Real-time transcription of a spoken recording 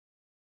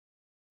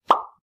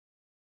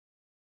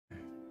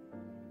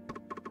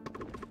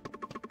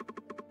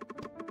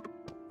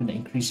gonna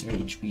increase her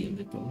HP a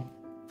little.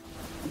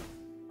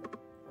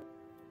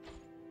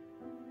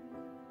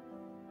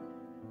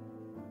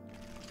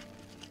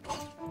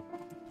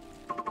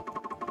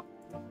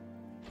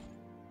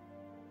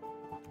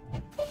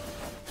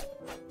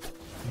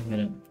 I'm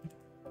gonna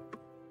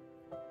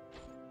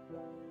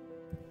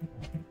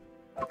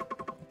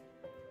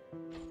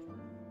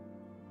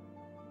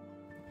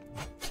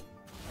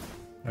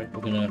Alright,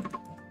 we're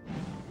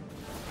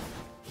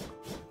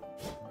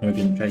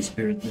gonna try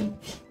Spirit Build.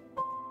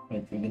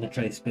 Right, we're gonna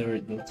try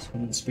Spirit Build.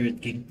 Summon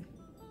Spirit King.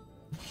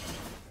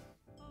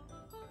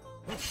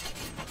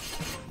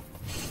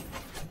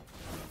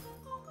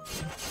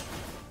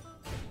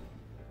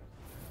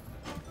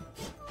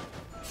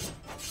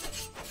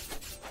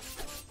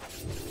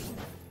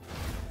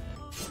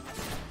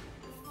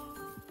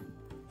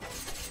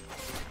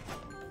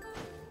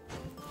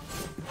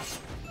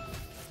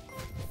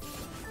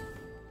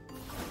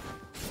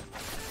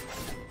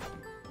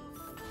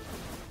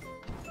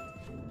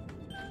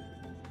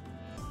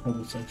 Oh,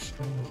 it's so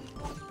strong.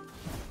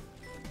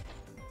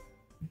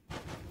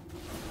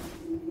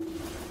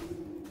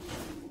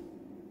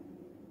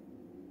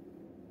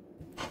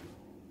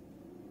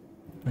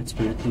 Right,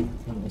 Spirit Build.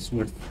 Oh, it's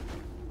worth.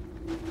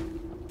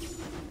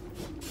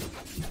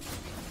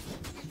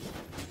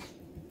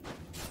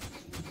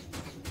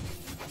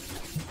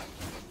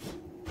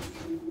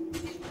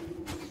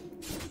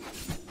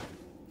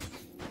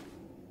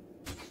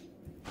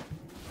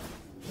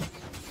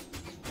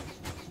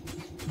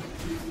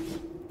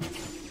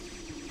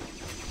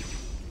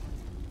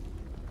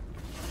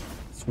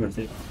 It's worth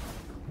it.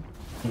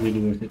 Really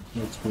worth it.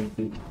 That's worth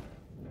it.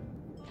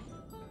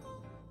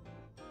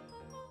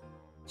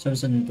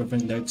 Samson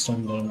perfect Dark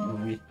Stone Golem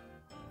movie.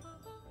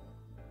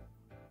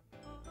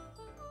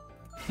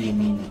 What do you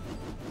mean?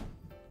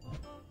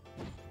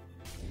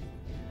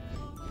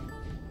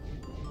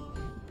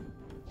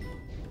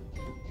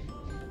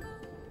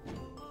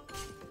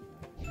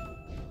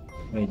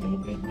 Wait a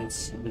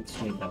minute,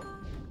 let's wait out.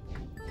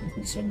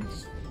 Open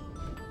summons.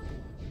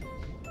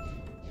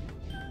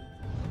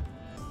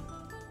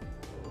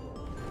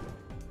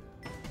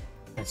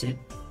 That's it.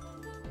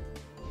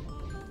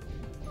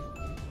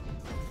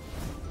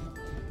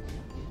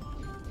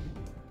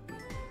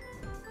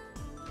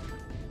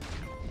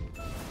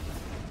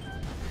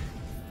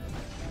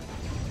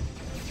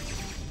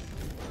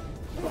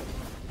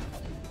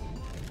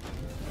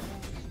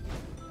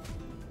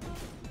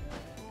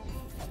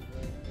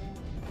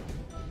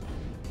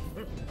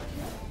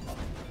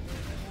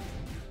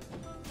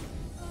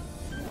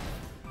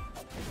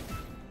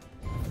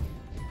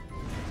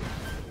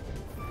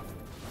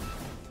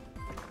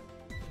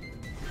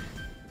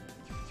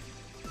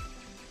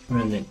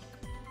 Really?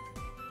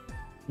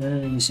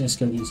 Using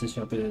skill uses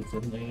siya pala ito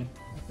na yun.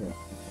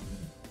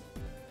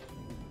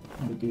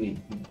 What do we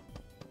do?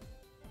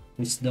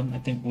 Wisdom,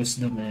 I think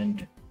Wisdom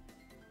and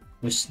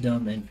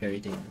Fairy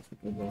Tale.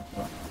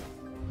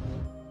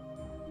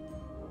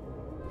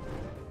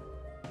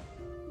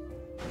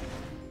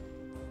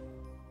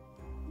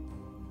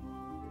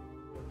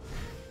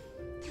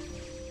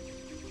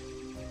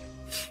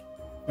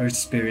 Earth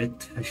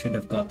Spirit, I should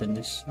have gotten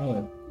this.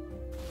 Oh well.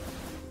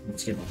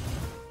 Let's get it.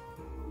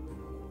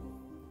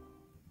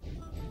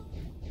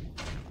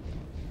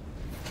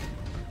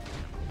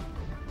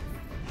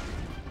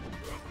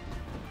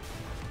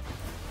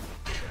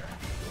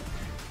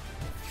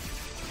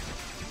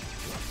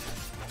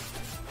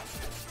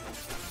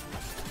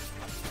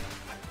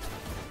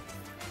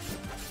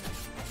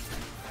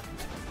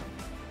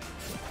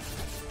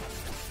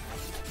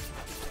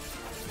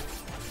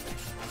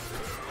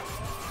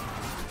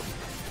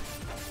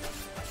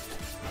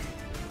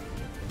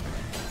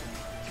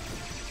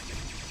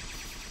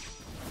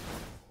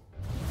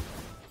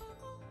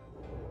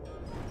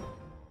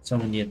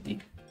 Summon Yeti.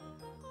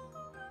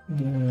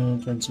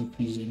 Transfer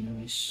freezing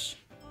noise.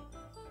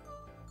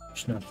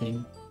 There's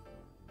nothing.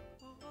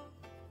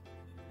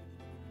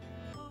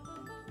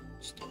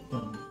 Step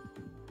down.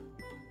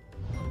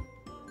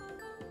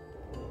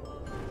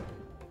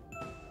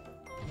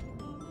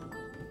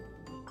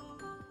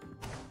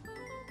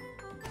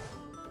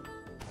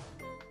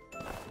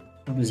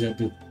 What does that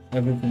do?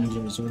 Everything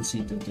is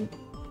 1C2.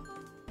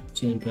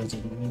 Chain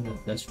transfer.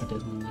 That's what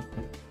doesn't look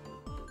like.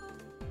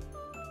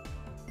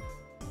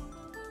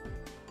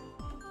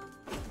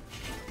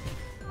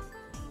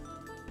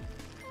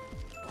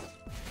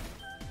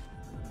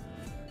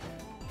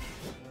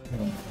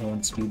 I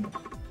want speed.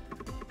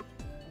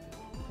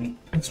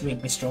 Let's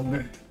make me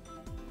stronger.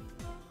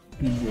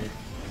 Speed.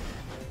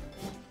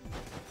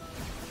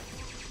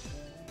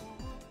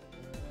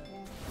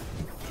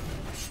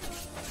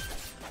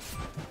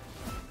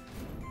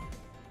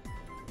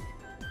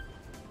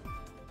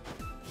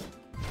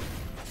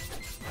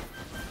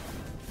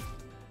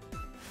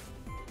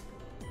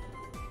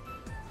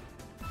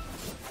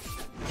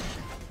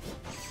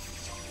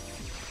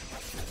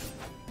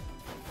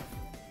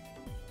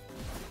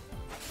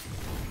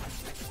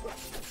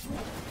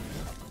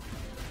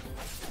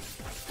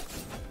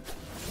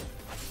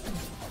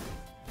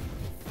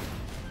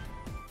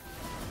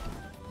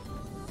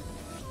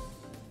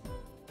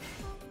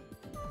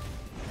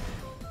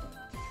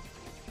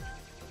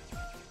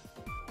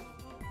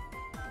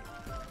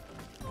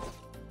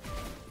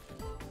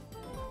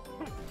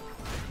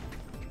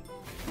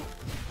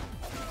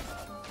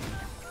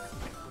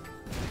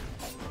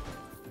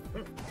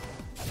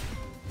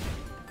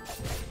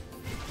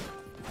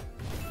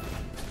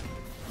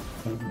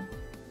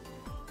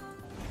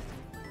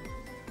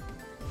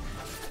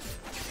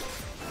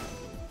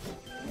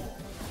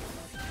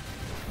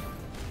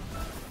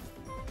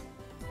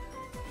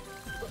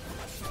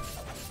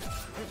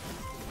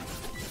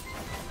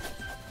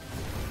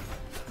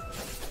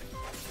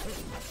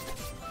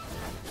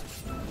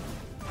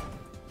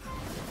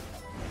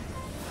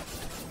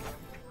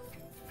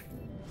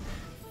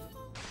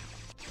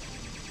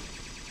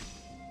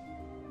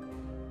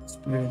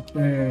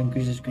 Spirit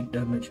increases crit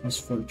damage,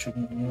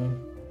 misfortune,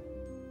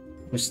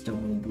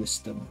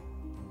 wisdom.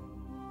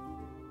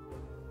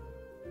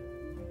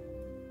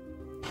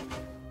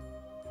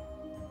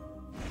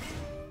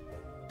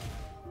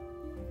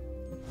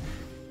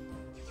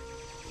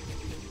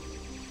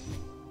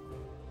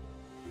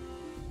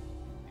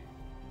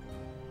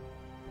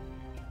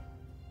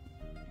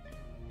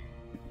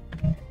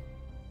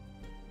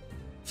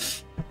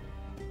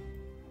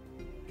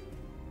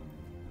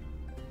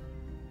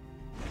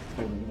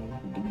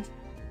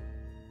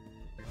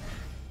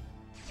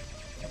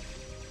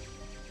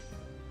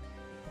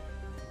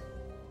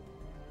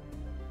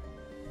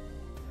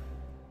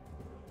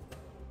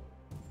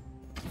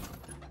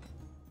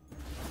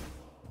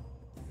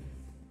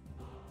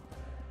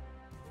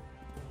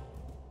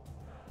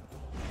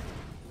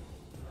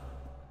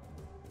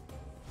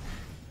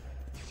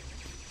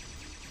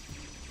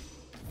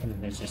 And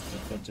let's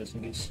just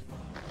in case.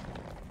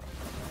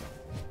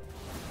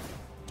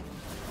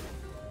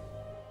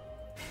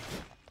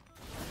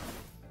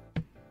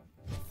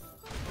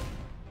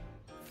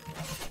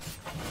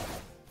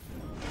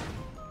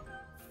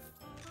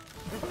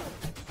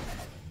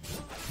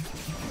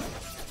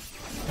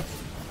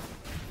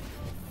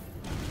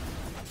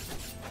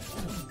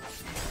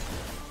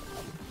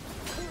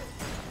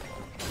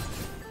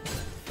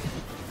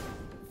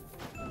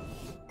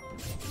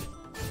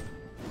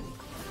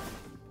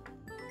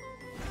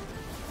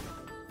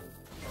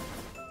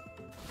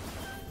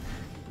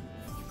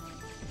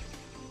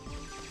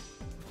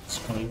 It's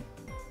fine.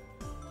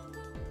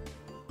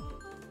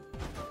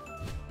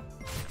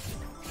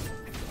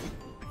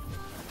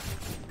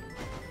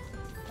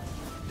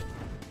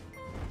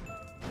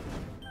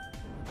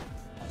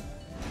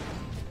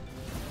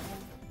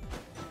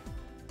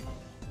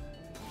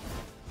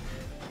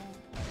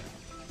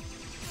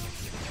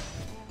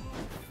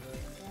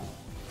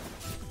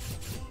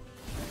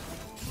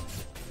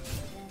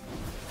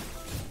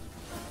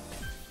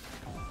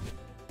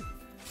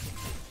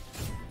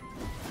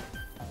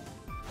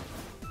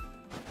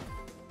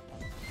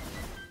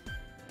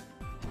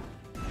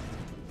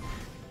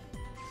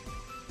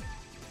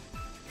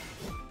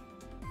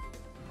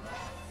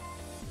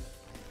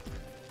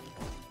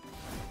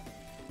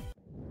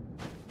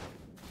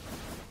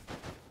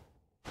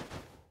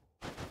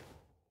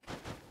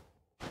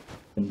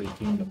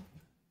 Kingdom.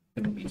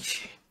 Gonna be.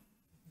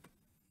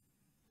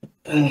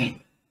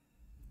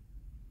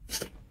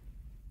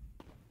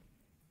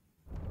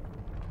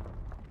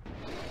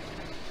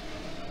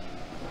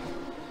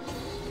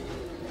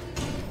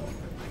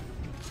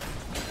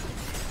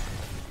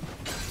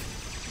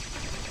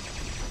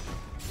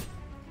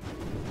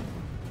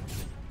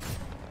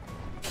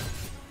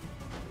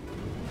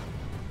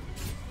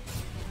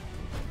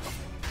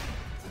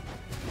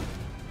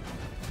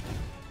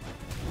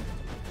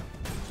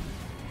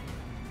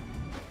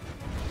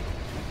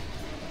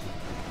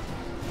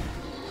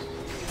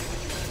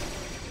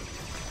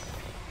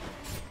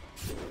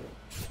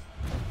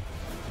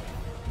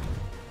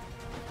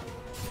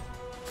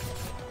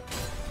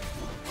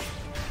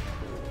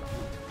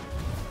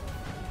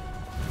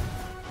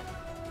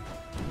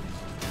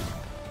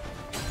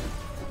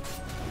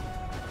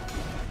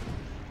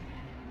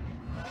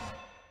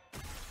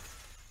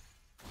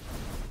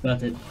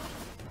 Got it.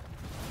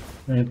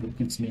 I hope it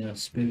gives me a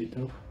spirit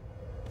though.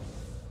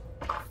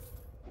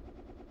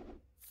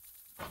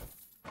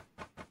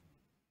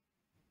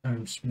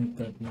 Arm smooth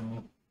that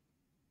now.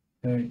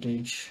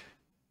 Heritage.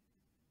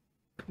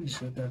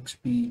 Increase attack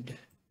speed.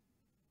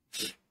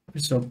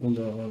 Increase up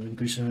cooldown.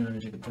 Increase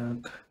energy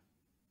attack.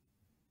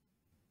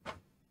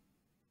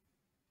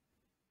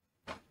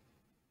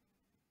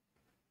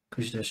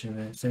 Increase dash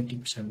damage.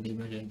 30%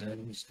 damage and that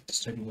is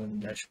 31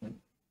 dash one.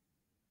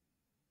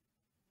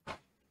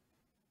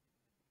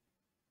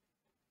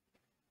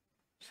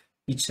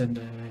 Each and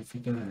I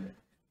figure.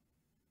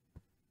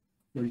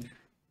 Wait.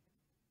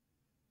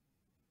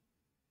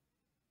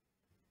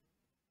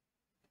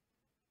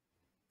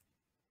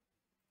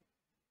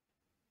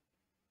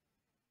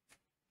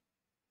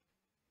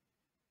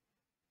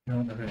 No,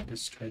 alright,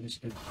 let's try this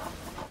again.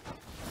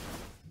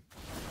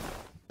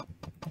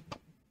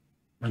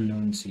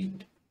 Unknown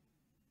seed.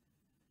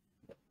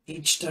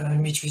 Each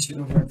time each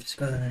physical or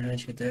physical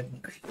energy attack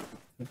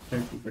with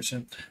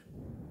 30%.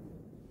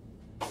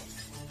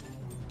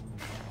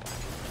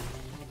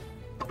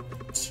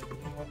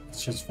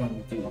 It's just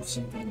fun to do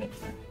something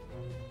like that.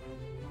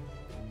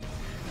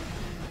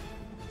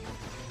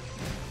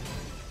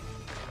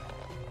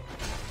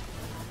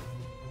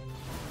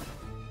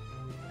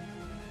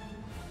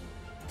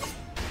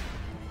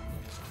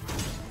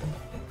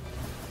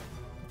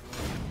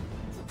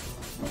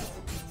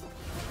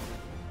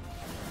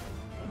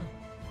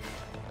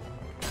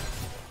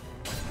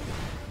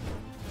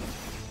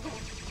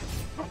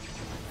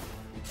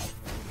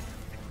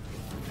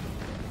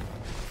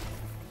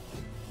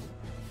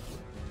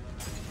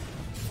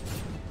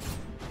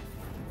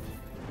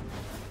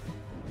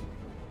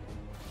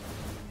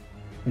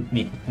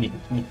 Me.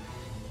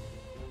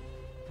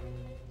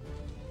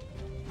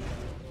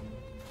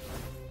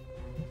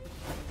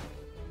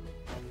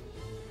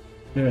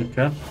 You're a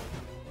trap.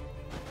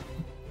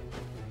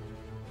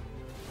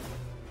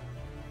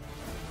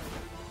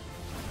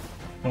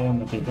 I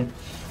want to get it.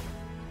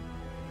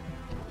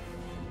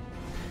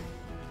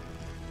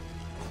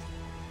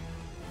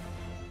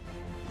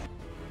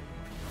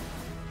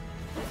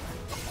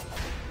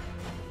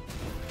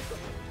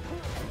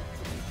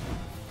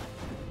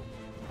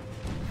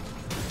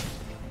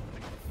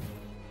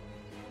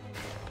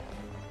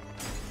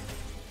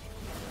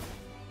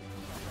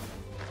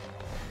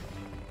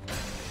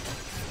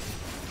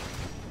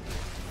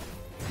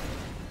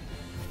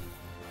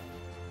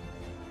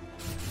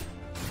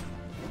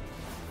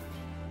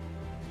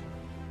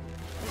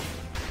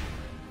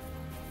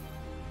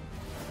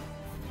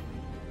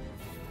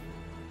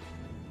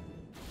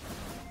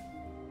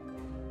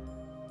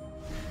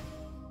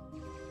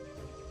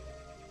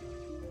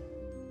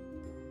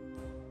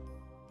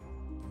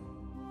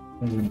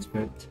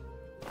 Spirit.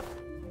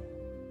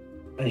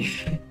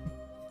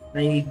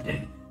 I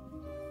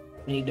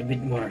need a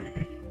bit more.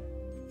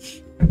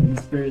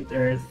 Spirit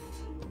Earth.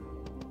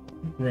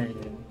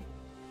 Then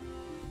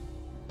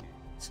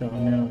so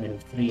now I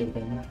have 3 of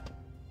them.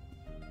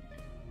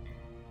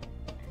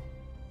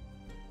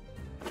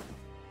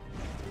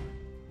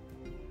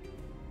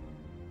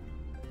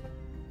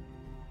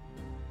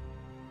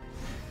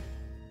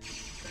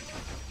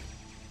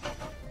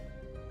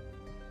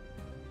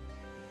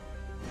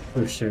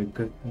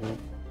 Berserker. No.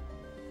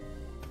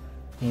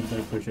 Not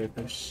like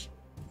Berserkers.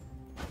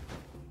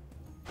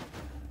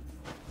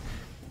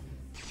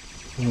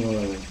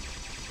 Whoa.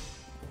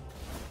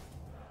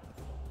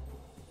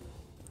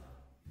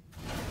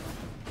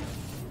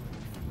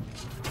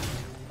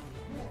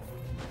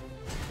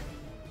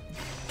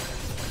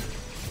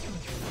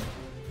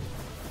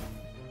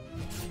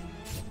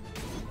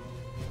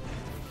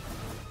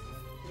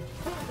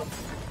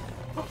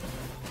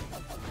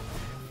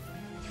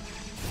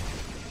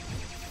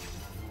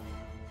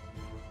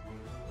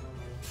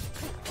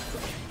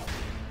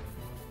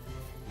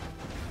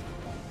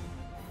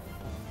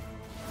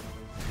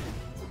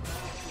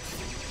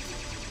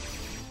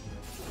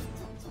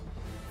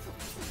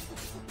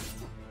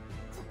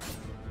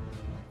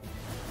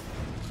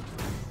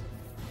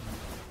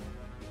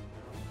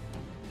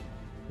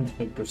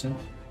 %.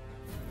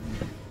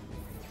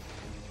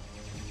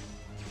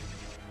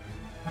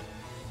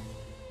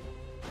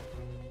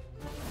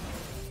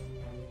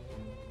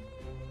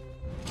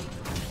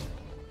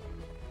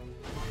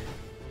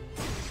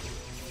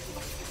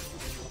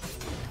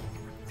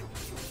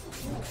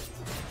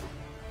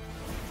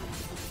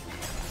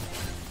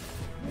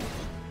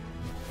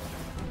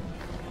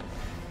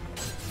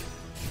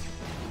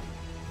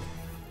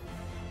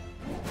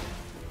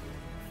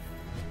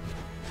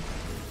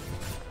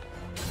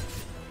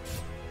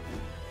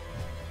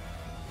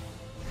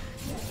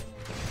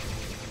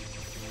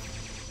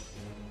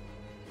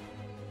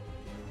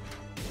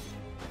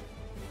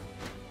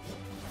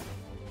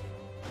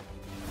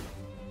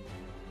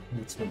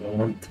 That's what I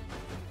want.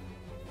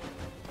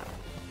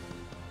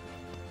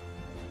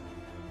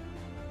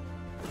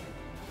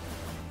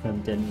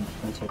 And then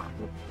I'll check.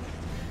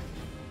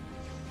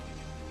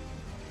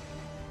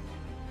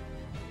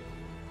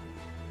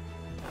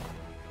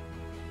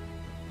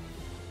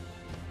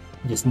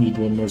 Just need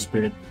one more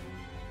spirit.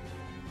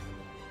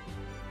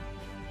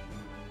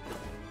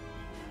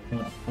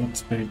 What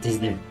spirit is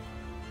there?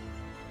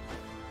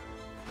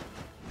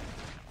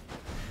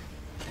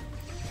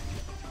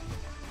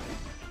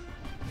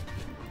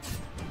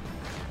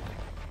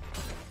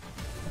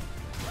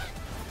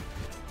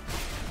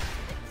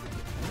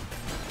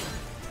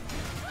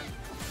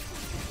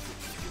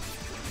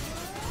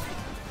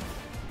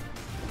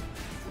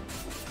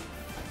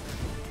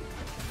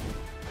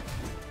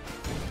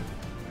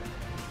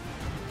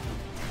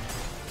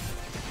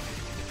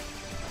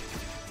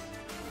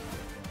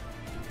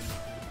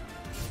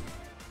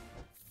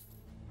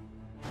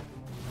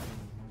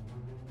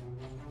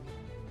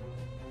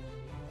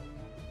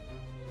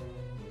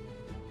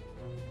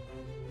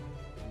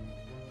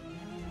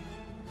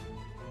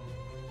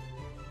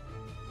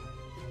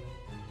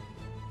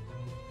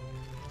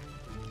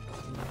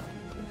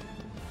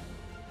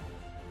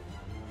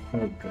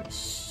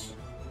 Focus.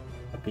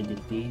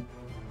 Ability.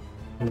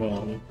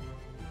 Wrong.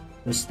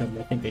 Wisdom.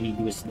 I think I need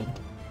wisdom.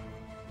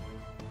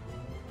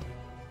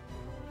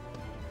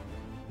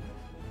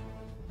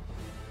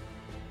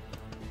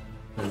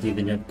 I don't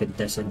even have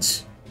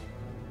contestants.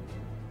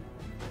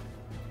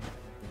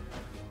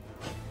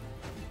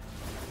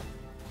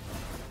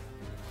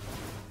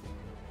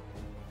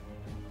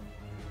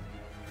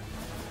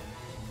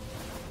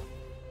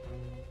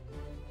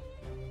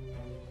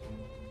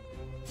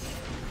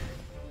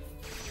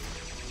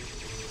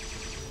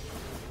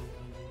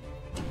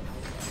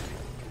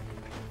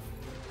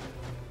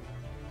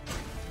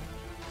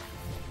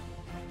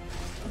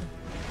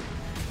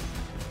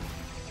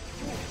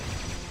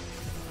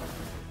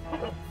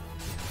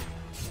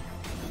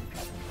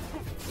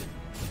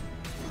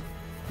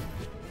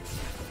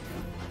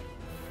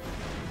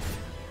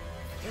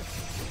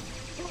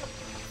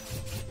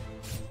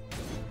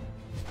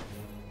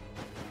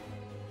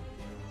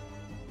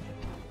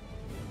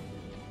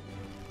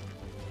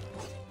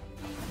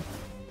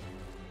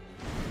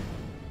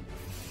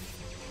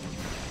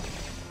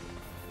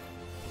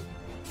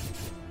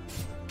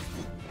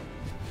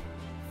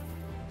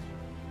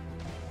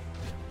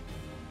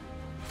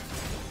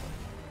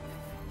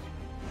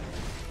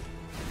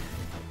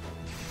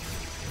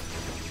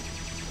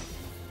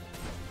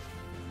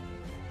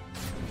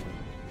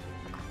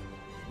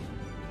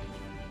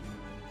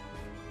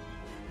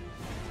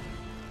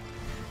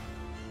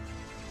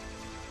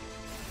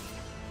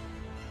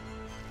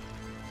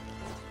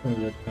 Oh,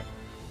 good.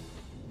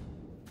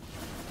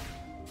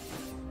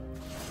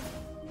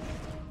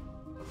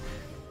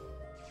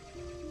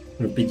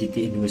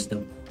 Rapidity and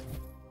wisdom.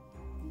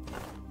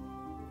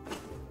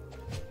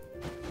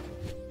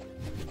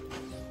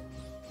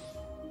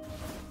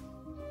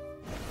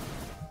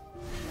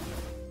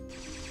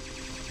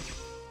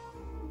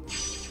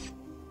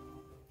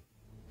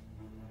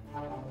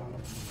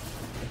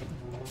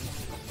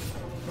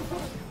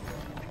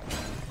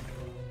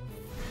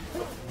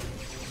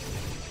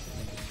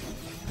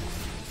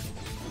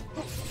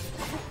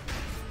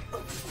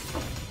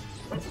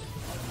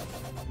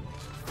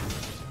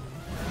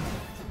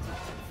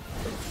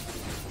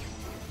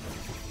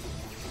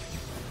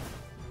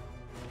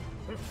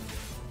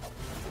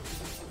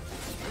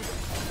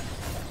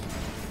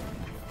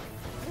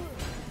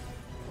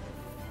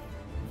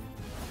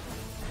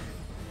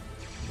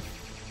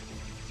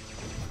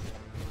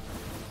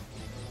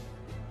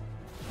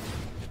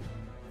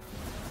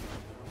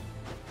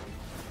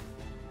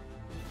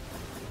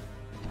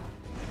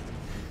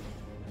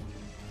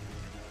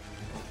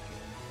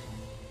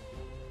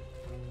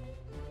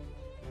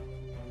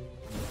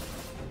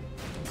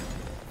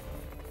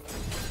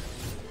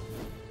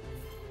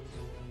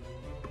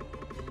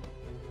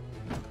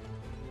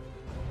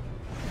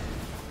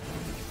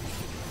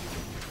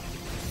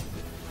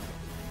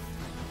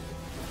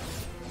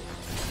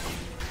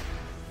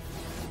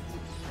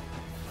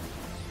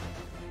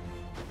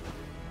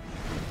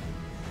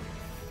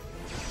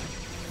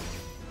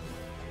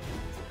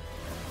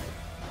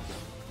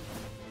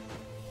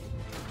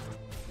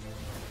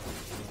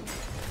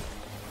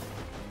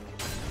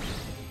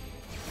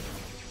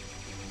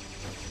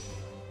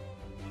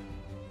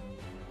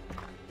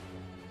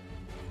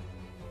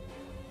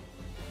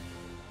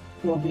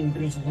 Will be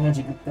increasing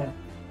magic attack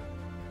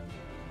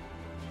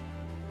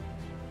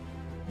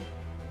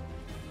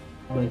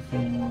by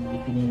from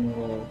beginning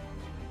of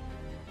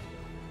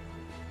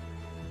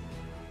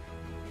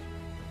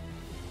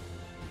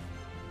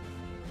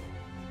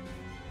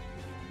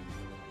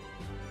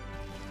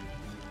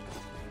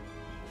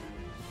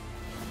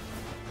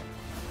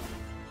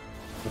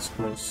that's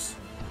close.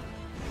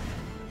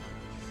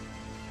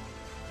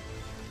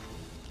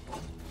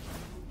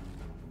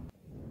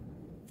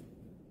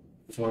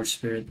 Four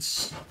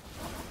spirits.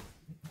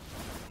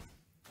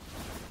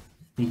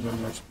 Need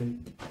one more spirit.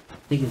 I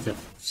think it's a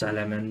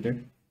salamander.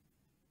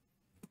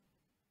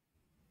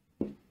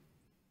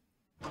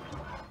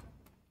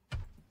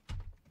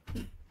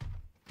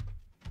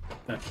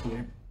 Back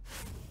here.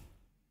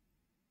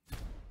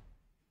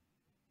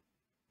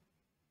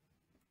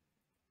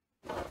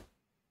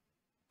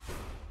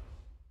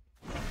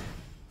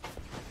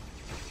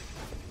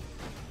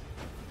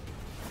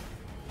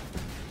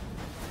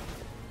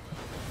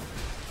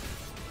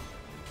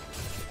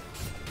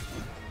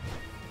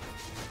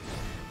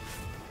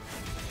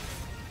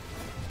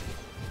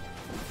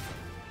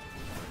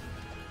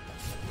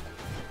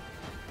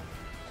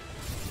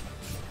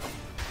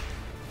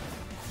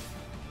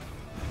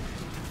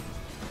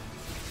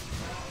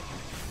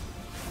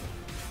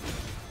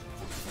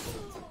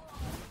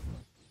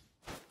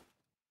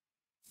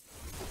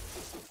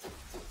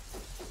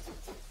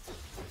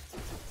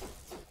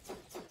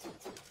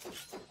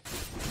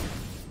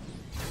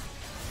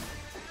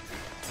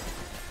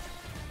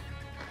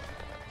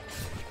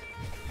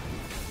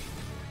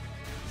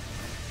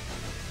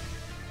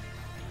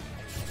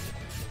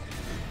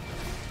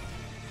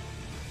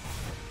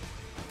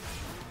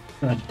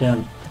 God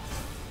damn.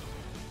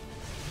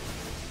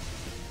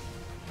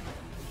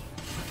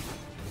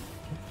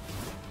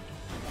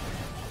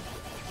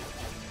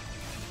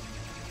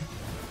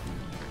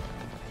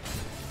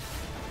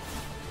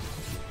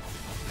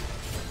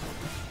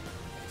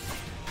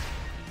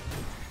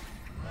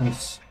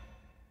 Nice.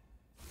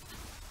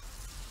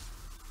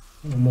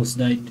 Almost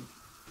died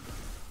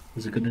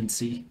because I couldn't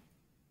see.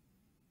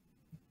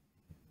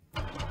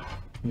 I'm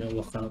gonna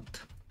walk out.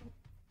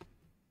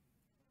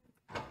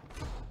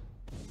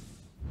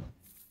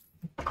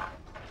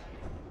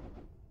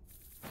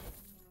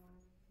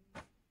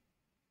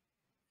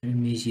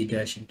 And easy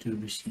dash into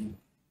receive.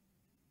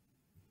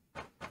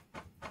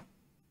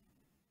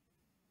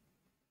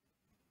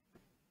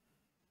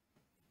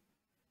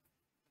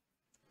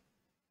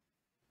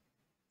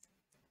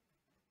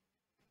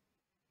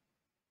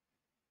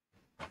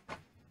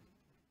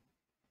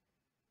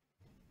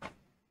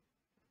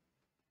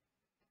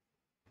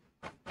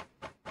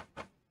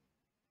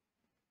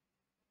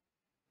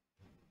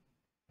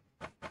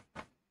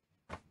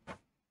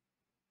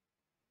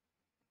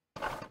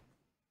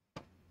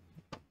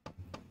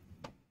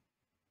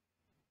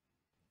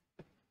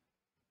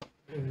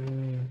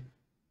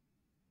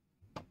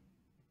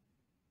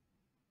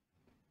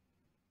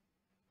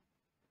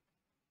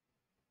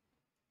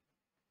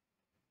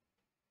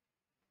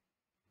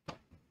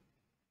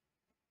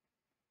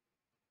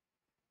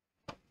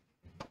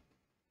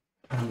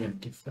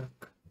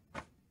 Artifact.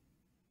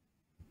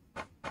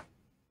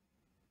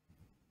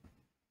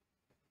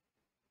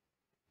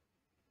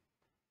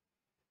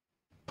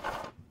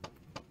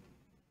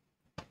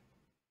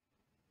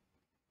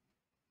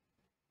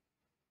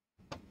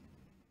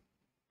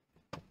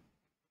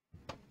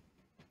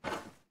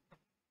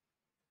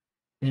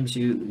 Seems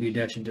you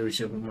dash into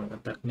receive more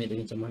attack made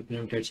against a mark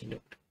limited in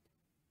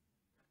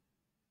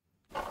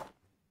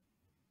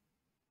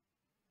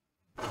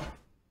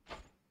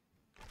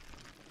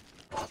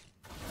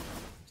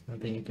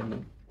nothing you can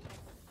do.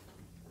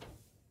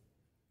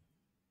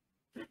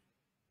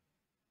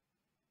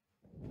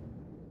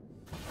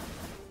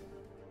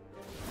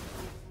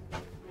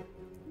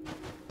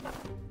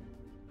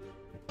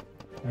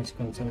 Nice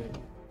console.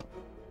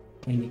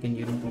 And you can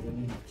use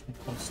it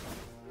for cost.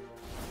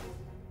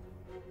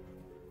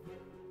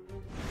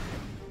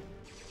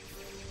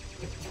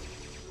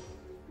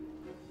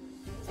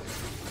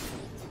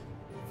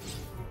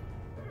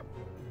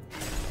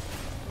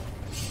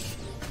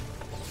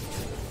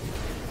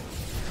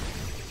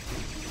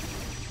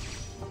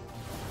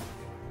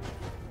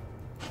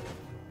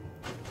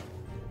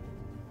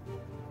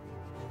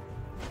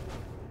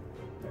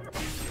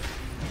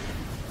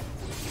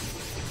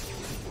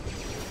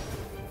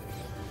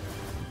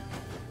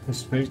 The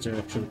spirits are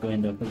actually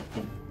going to help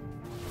them.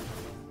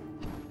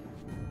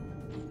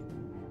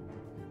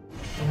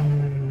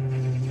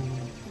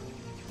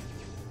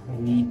 I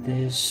need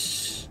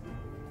this.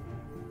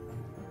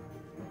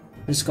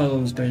 This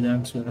Skul was very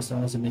damn sweet as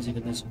long as the music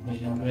of this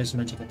where's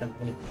magic attack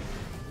point.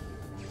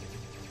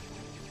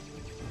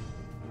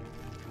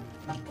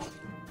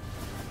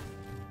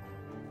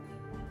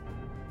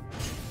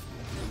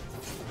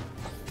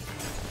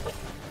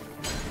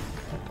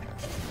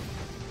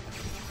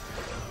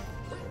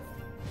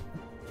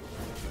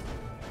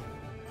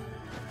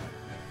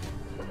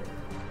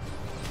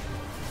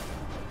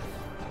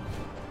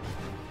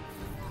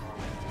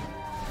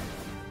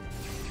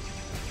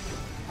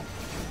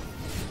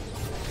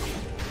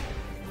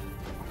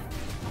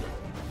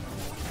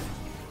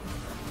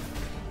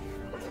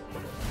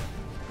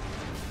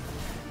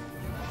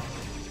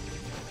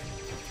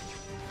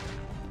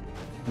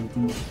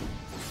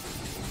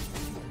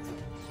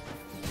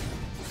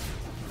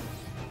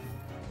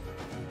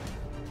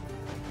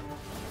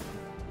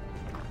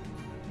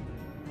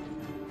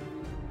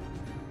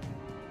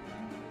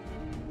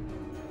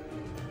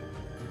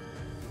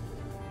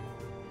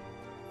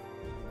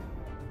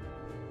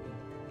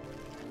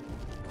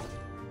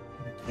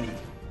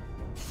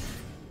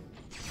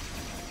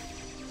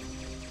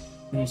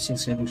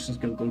 These solutions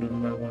can go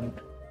down by one.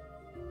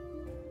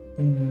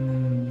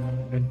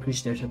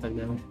 Increase their attack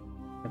damage.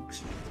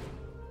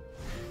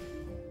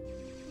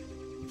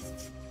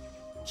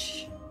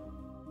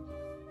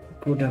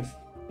 Could have.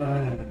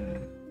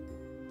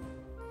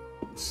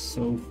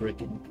 So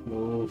freaking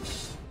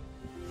close.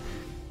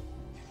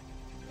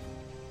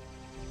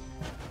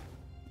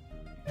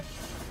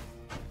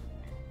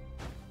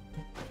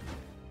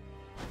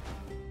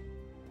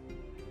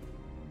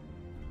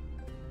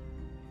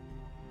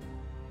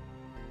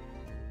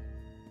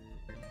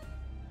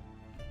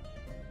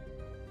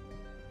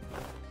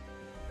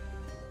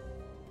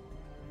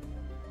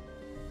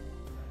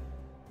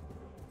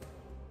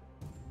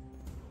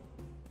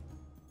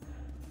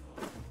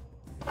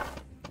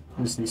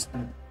 Who's this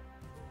time?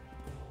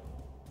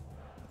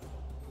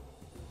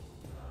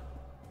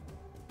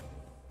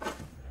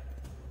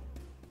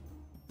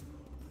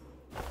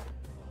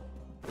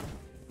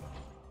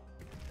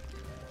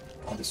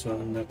 This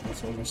one that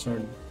was over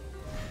sword.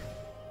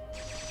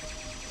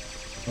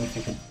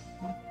 Okay.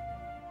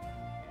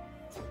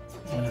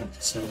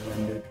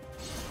 700.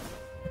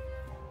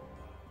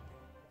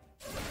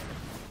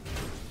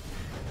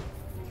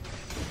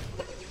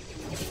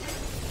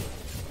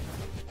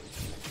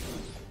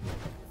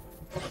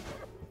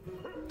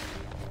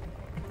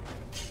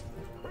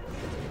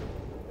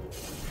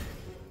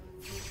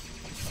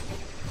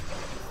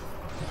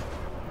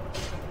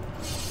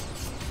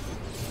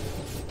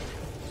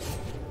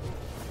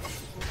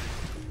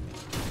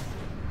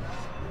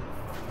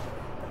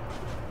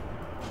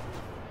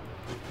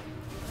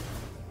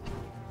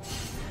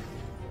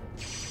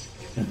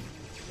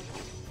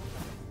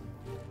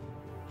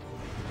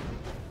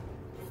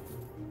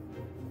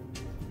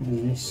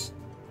 This.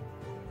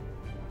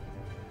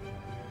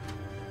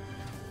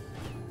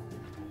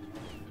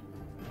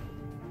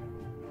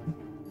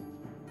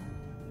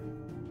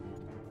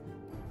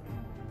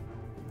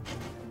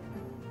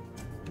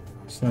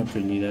 It's not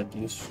really that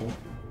useful.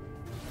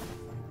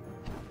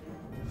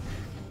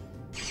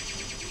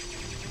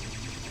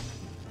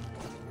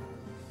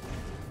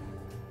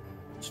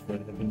 It's for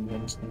the big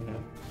ones now.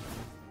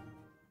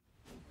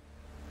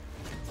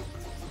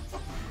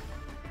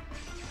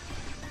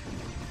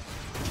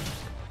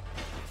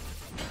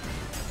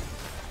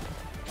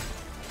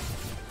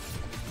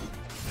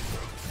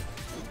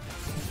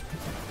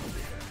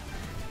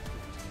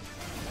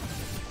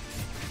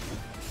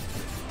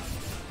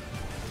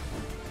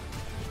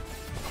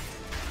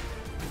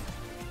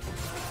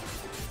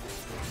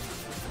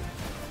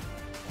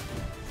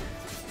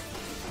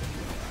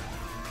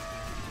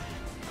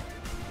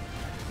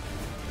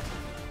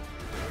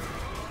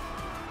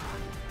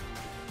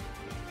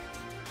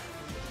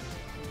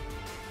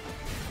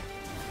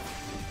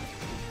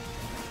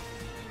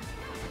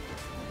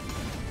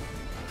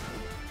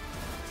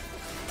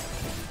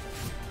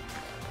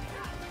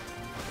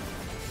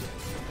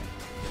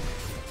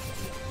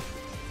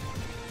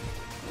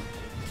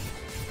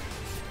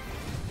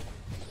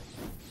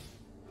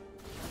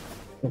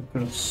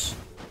 Focus.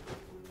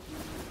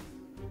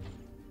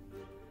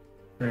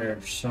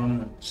 Prayer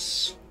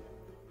summons.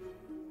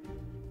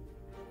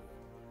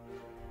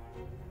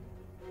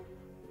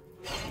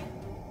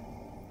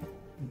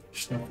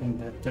 There's nothing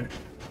better.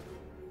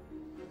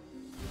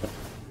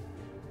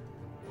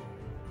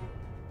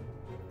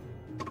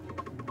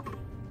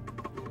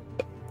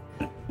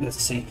 Let's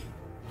see.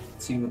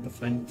 Let's see what the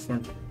final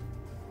form.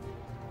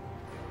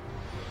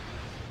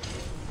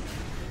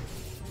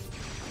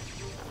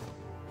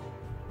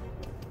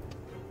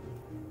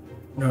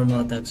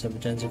 Normal attacks have a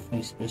chance of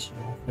free special.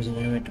 As an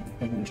enemy to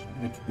publish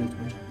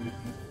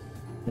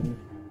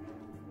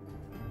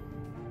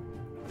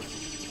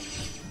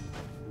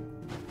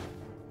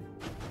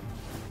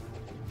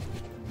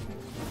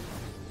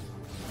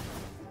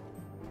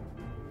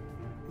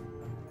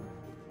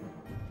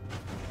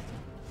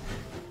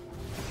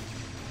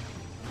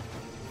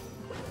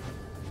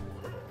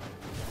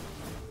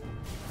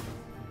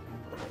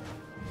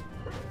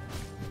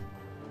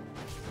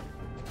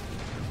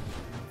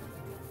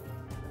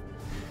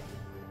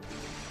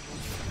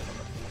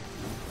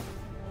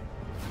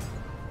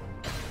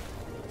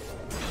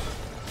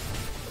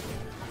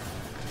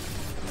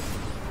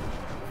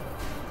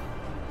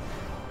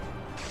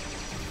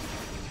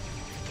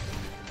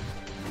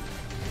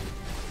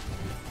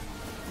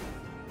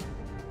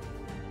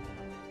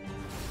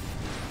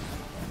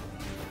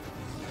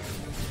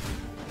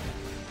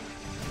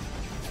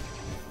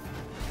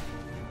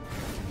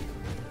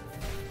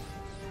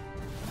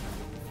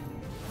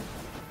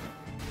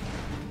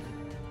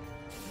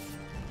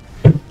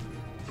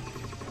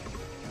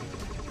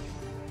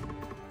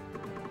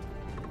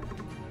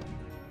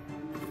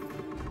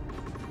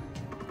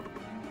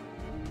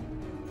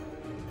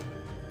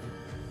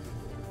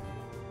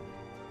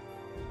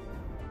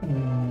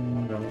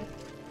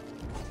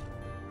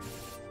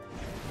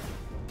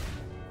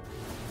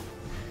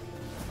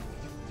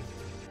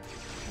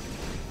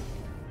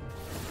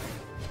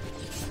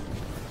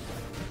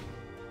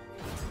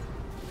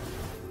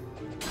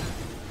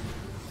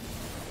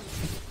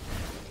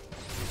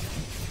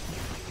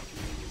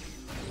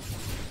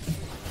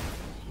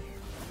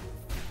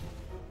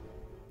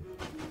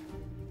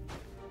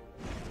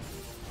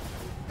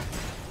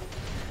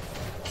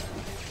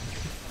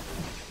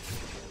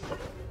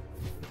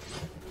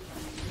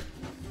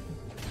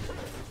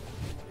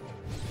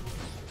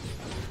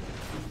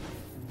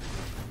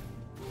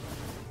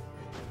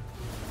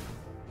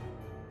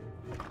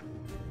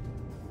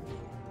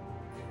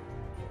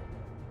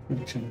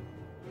which no. Okay.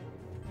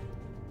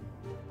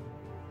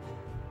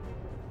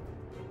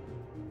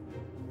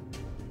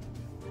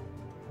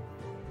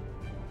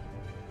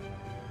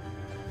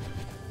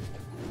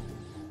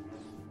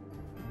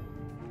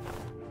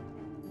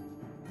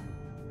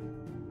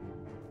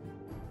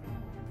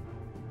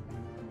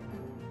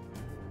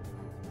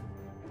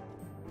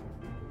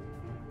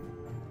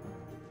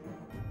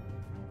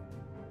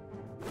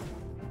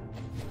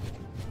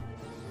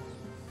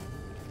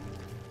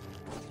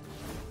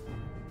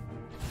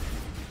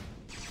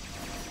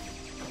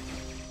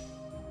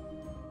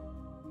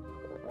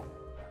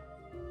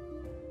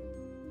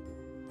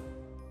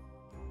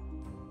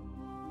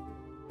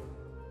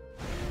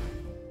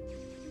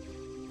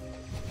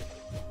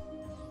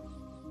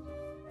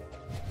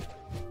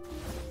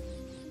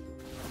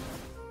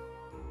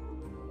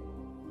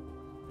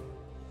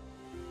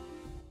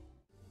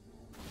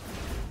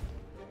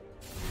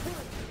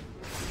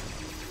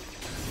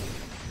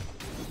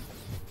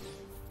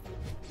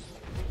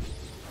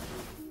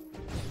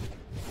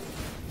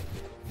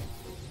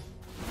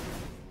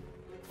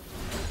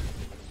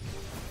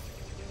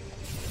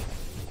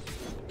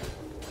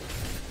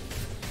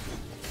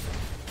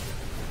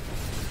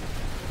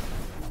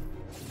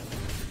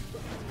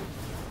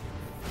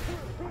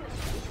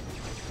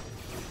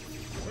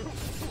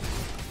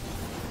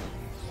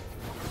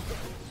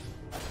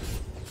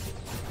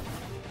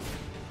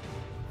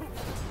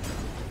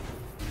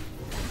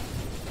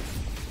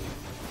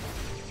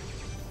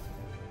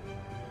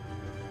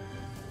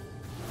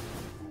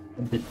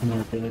 A bit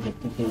more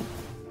theoretical.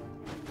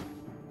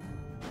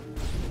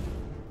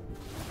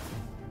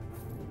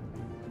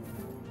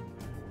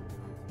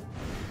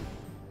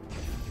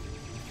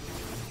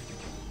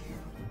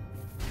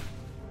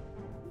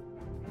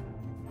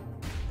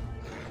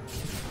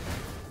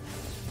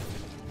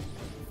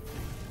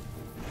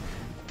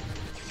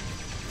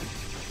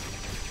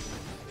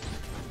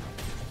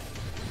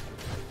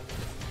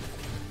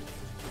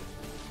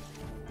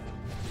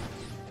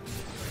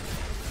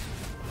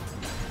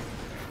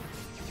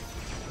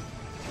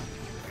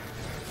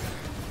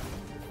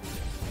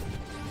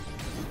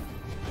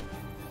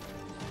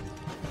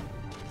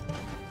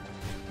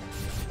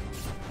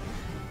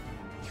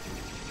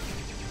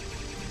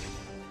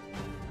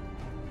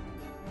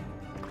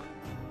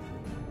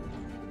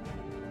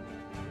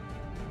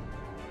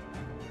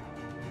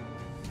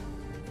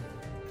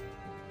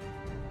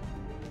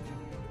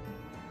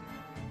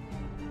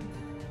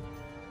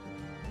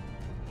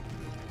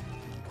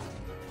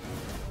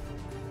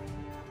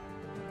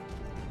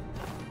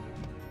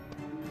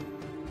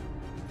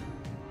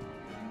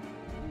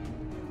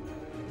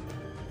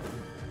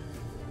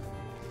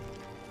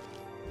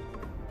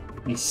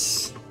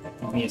 Please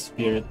give me a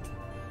spirit.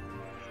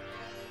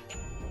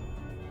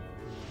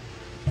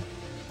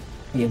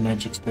 Be a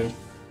magic spirit.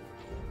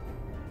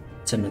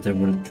 It's another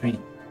world tree.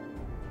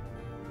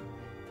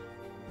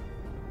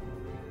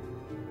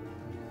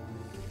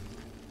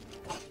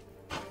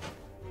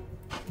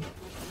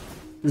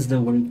 This is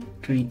the world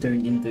tree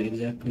turned into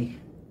exactly.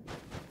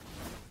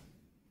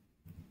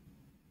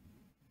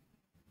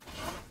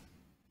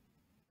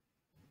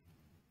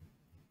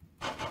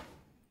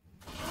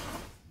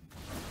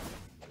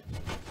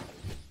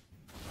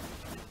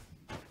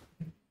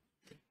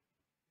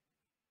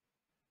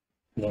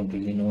 I don't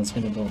really know what's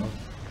gonna go on.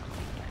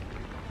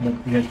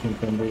 Not judging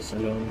from this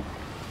alone.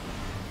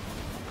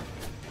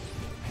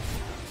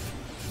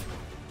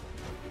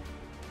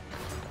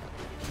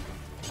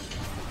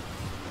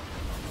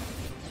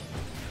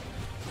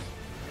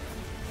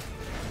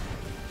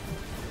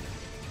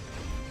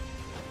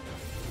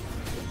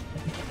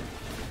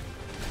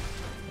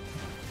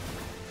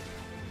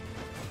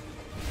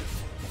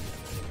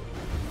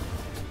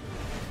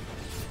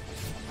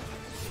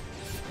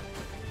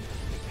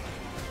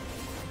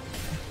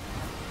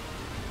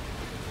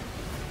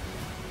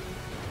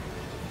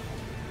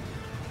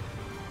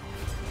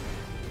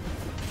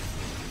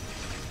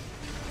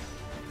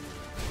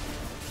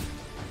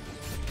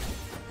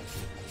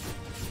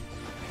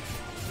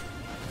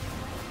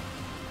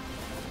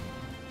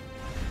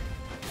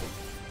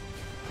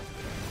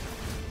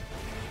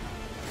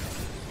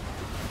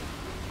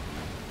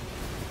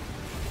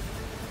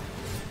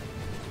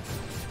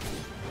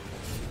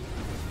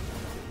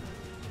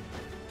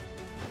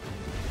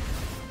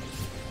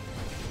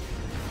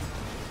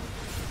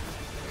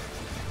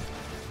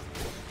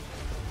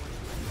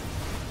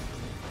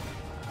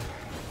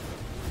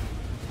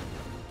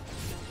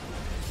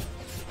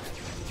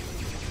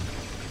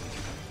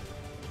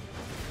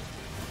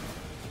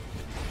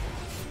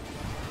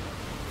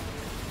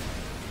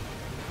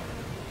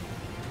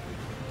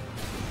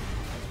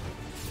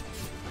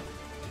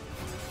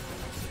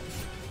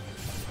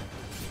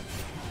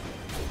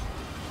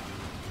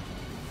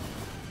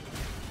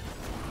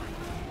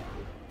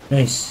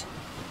 Nice.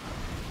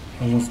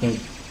 Almost dead.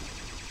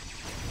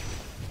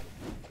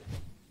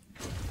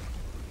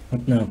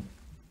 What now?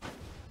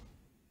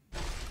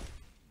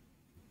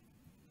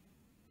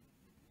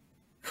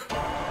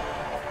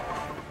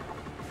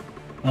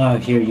 Ah,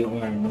 here you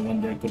are. No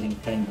wonder I couldn't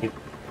find you.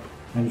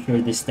 I'm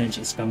sure this stench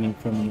is coming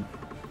from you.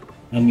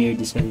 I'm here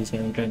deciding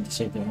I'm trying to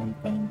set the wrong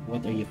pound.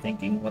 What are you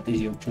thinking? What is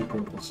your true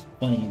purpose?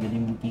 Funny, the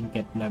demon king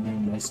kept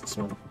blabbering last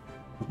so.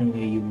 No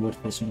way you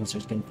worthless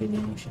monsters can feel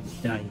emotion.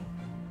 Die.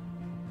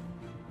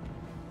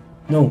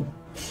 No.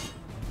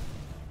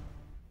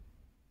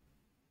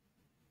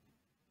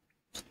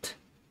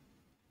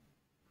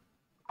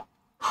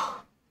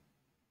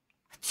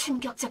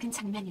 충격적인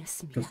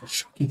장면이었습니다. That was a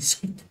shocking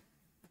sight.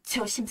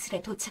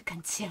 조심스레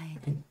도착한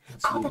지하에는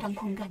커다란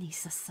공간이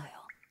있었어요.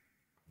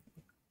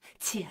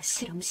 지하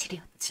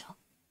실험실이었죠.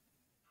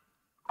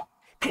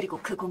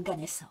 그리고 그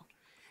공간에서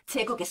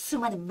제국의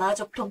수많은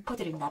마족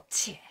동포들을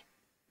납치해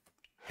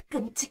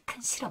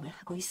끔찍한 실험을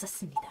하고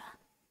있었습니다.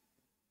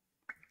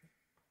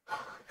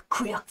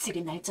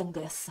 구역질이 날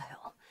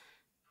정도였어요.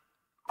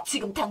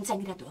 지금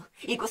당장이라도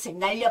이곳을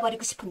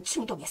날려버리고 싶은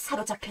충동에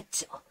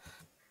사로잡혔죠.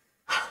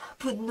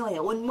 분노에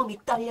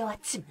온몸이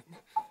떨려왔지만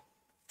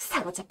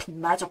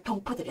사로잡힌 마족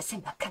동포들을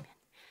생각하면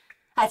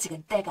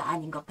아직은 때가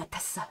아닌 것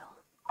같았어요.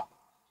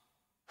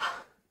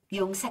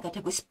 용사가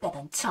되고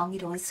싶다던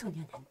정의로운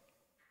소녀는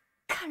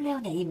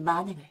칼레온의 이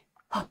만행을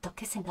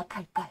어떻게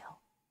생각할까요?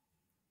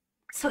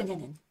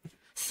 소녀는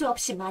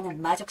수없이 많은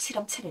마족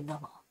실험체를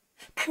넘어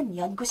큰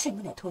연구실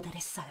문에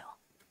도달했어요.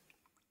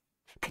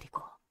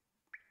 그리고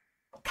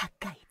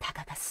가까이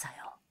다가갔어요.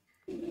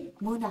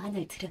 문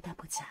안을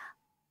들여다보자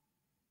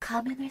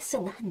가면을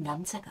쓴 한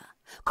남자가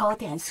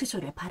거대한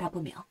수조를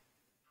바라보며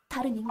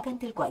다른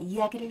인간들과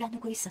이야기를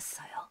나누고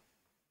있었어요.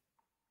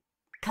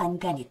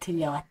 간간히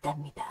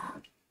들려왔답니다.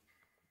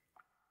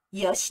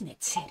 여신의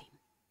재림,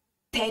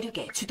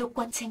 대륙의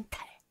주도권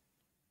쟁탈,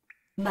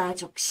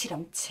 마족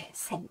실험체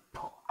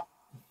생포.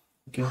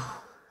 Okay.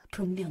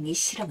 분명히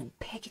실험은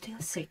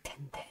폐기되었을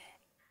텐데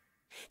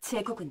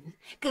제국은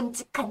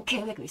끔찍한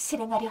계획을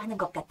실행하려 하는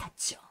것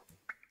같았죠.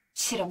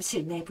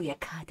 실험실 내부에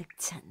가득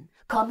찬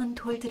검은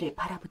돌들을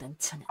바라보던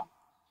저는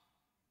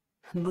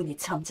문이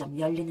점점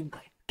열리는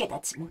걸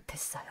깨닫지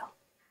못했어요.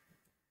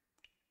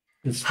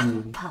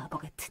 바보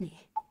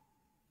같으니.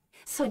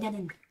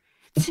 소녀는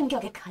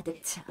충격에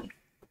가득 차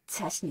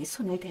자신이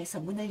손을 대서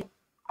문을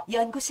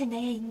연구실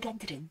내의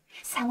인간들은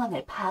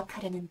상황을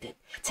파악하려는 듯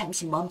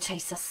잠시 멈춰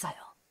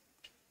있었어요.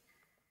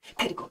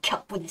 그리고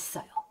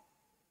격분했어요.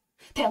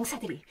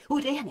 병사들이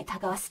우리를 향해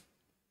다가왔을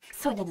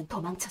소녀는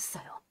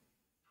도망쳤어요.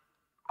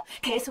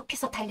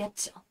 계속해서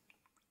달렸죠.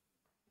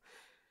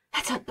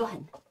 저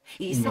또한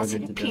이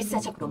사실을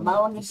필사적으로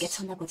마왕님께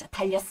전하고자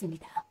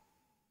달렸습니다.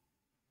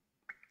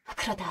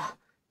 그러다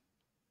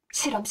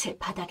실험실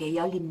바닥에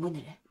열린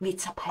문을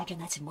미처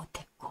발견하지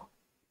못했고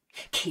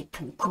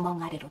깊은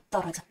구멍 아래로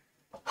떨어졌.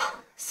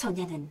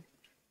 소녀는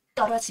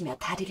떨어지며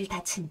다리를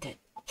다친 듯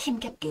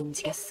힘겹게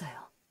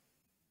움직였어요.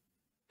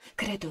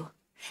 그래도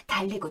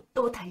달리고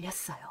또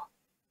달렸어요.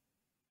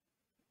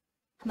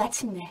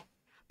 마침내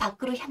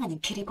밖으로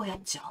향하는 길이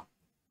보였죠.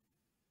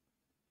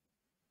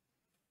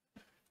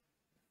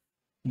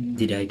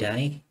 Did I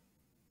die?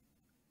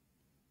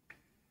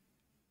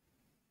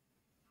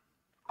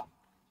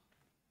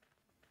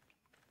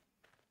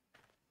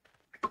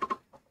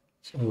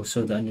 Oh,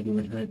 so the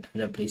underground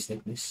had a place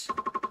like this.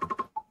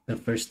 The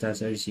first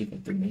task I received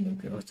after being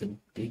okay was to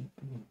dig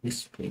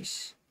this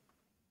place.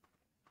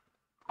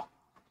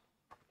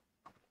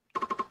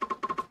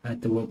 I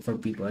had to work for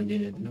people I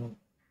didn't know.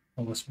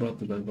 I was brought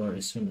to the bar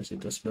as soon as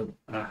it was built.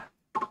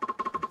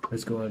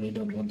 Let's go. I really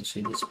don't want to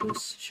see this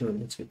place. Sure,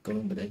 let's get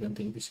going, but I don't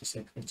think this is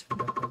excellent.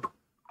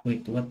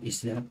 Wait, what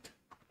is that?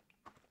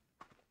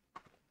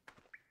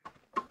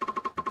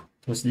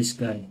 It was this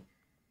guy.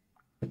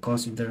 The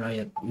cause of the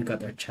riot. We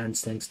got our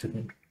chance thanks to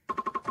him.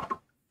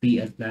 Free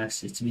at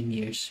last. It's been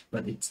years,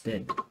 but it's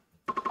dead.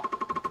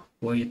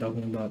 What are you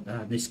talking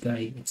about? This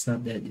guy. It's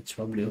not dead. It's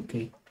probably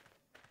okay.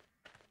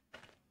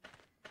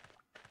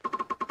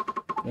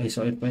 I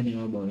saw it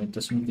finding about it. It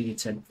was moving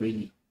its head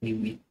freely.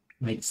 Maybe it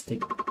might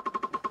stick.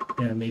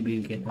 Yeah, maybe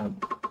we can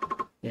help.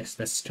 Yes,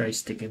 let's try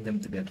sticking them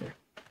together.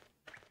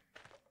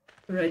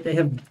 Alright, I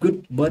have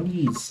good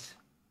buddies.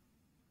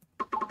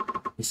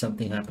 Is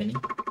something happening?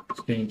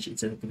 Strange,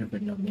 it's a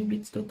different now. Maybe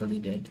it's totally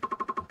dead.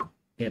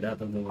 Get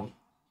out of the way.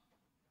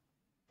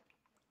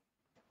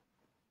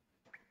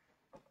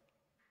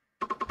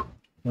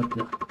 What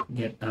the?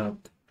 Get out.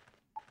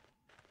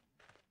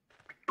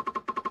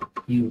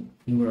 You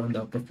were on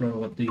the upper floor.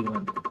 What do you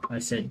want? I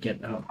said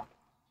get out.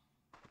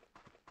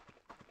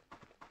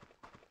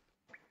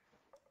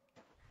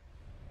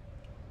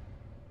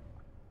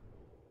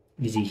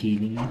 Is he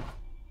healing you?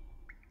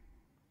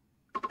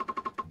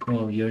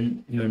 Oh, you're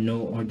no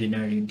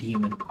ordinary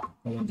demon.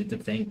 I wanted to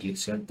thank you,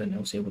 Skeleton. I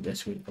was able to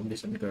escape from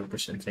this uncorrupt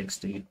person thanks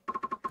to you.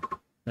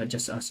 Not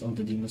just us, all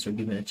the demons were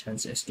given a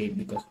chance to escape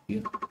because of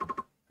you.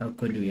 How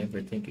could we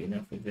ever thank you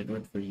enough? If it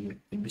weren't for you,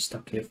 we'd be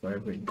stuck here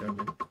forever in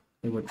torment.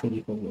 We were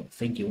truly hopeful.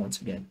 Thank you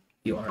once again.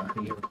 You are our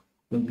hero.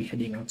 We'll be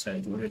heading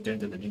outside. We'll return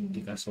to the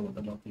Dignity Castle. What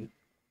about you?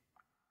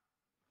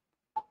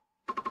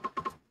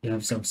 You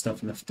have some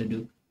stuff left to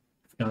do.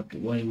 If not,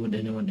 why would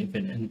anyone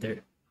even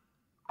enter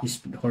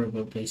this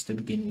horrible place to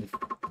begin with?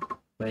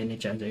 By any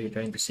chance, are you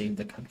trying to save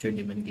the captured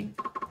Demon King?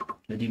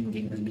 The Demon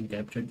King has been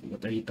captured.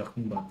 What are you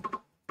talking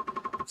about?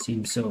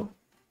 Seems so.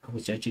 I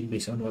was judging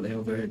based on what I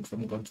overheard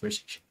from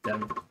conversation.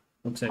 Damn it.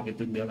 Looks like it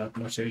would be a lot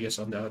more serious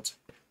on the outside.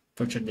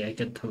 Fortunately, I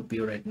can't help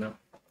you right now.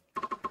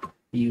 I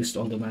used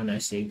all the mana I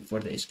saved for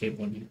the escape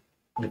on you.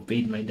 I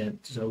paid my debt,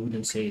 so I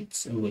wouldn't say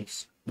it's a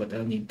waste, but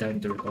I'll need time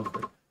to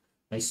recover.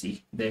 I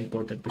see. The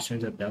important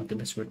prisoners that the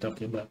alchemists were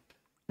talking about.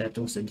 That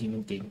was the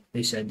Demon King.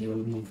 They said they will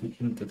move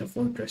him to the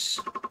fortress.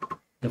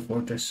 The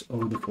fortress?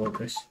 Oh, the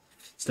fortress.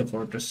 It's the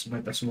fortress.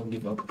 Might as well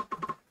give up.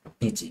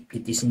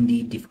 It is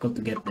indeed difficult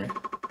to get there.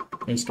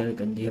 Hey,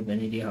 Skeleton, do you have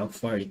any idea how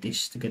far it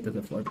is to get to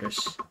the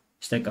fortress?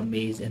 It's like a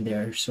maze and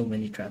there are so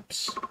many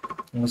traps.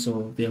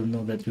 Also, they'll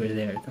know that you're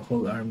there. The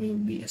whole army will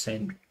be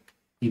assigned.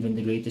 Even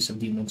the greatest of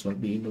demons won't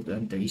be able to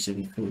enter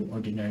easily through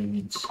ordinary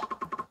means.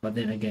 But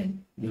then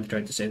again, you'll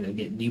try to save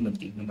the Demon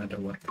King no matter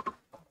what.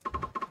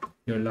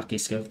 You're lucky,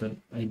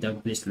 Skeleton. I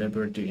dug this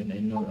laboratory and I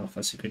know of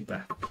a secret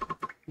path.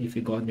 If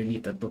you go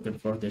underneath that broken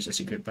floor, there's a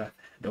secret path.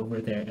 Head over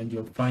there and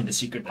you'll find a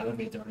secret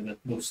elevator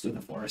that goes to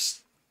the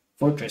fortress.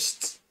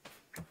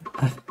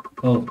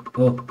 Oh,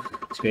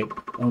 it's great.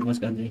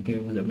 Almost gathering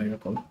here was a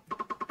miracle.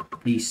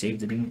 Please save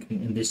the Demon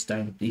King, and this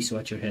time, please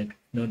watch your head.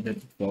 Don't let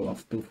it fall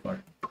off too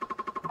far.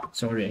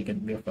 Sorry I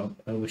can't be of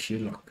help. I wish you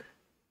luck.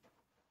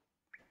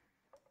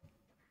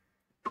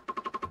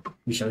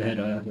 We shall head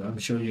out. I'm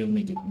sure you'll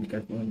make it. Be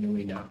careful on your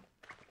way down.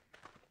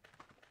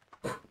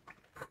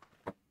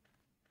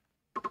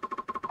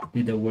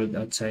 Did the world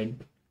outside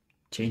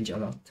change a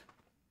lot?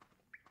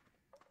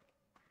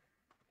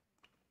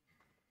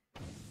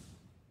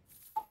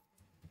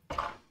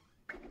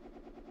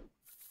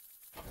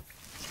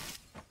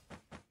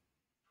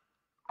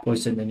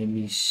 Poison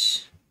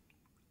enemies.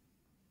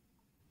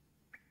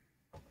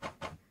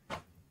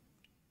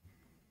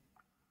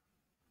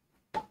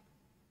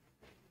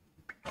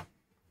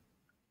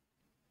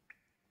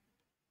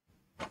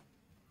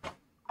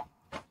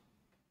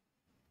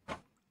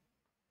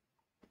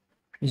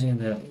 Using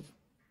the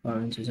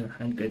orange is a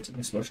hand grenades and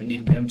explosion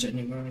didn't damage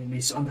anymore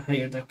based on the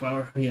higher attack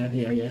power.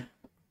 Yeah.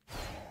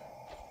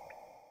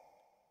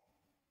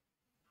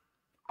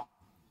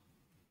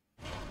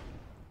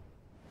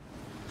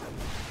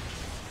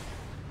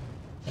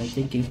 I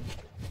think you.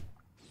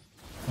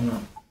 Hold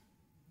on.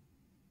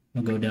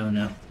 I'll go down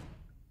now.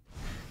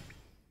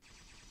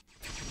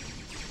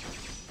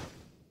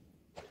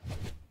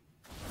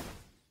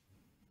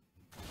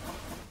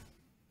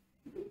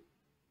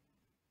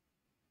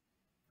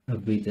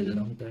 I've waited a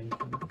long time.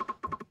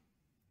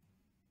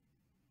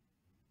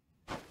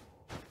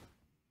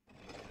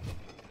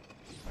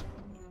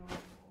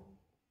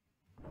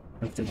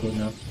 I have to go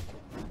now.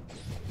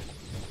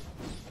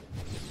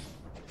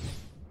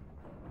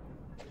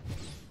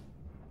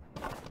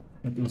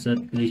 What was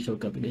that glacial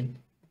captain?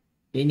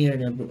 Any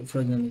area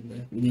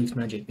frozen believes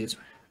magic this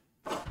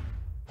way.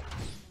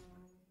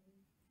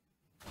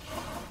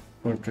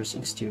 Fortress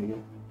exterior.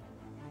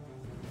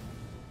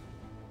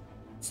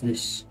 What's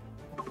this?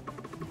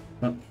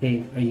 Oh,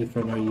 hey, are you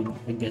from? Are you?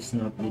 I guess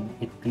not.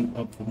 It creep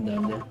up from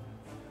down there.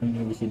 I'm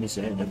only seeing this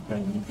area of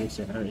crime in case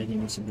there are any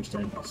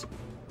misunderstandings.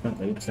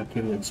 Not I was like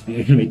with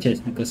spear in my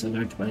chest because a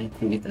large body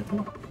threw it at me.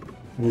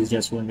 I was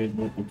just wondering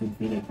what it would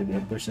feel like to be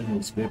a person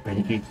with spear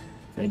penetrate.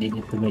 So I did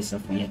it to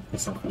myself yet.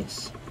 Myself,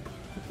 yes.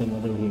 Come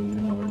over here,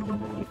 you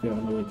know, if you're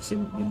on the way to save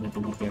you better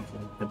be careful.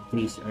 The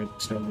police are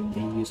strong.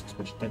 They use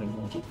special kind of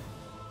magic.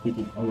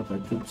 Hitting all of our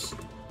troops.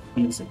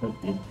 Feels a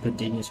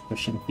continuous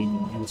crushing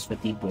feeling. I was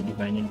fatigued by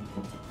divine and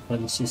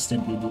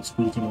consistently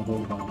squeezing my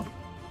whole body.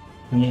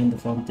 Me and the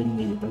fountain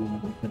made it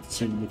over, but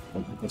it's really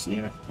difficult because they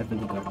are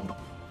heavily guarded.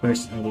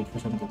 First, I wait for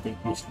someone to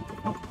take this to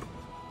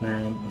the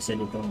man, I said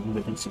it on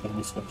the second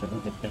discussion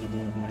of the penny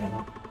of my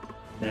own.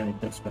 Then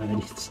it talks about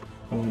it.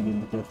 I won't be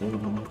able to afford the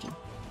magic.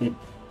 It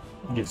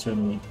just run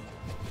away.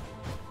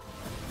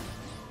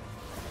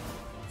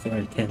 So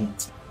I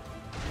can't.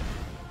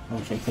 I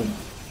wish I could.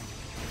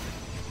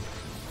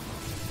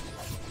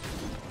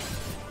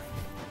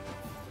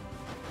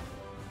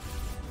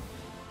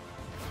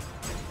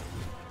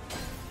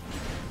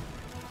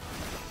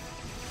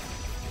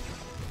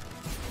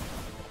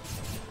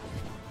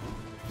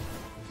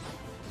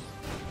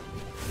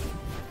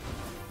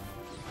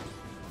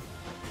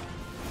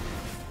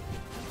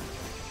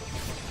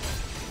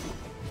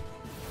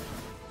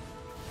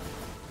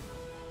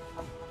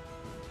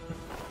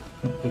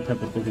 What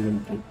happened to the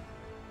winter?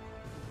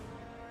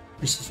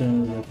 This is a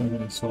weapon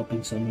and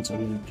swapping summons a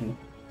winter.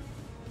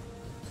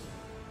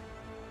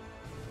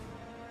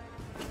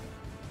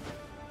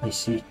 I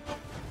see.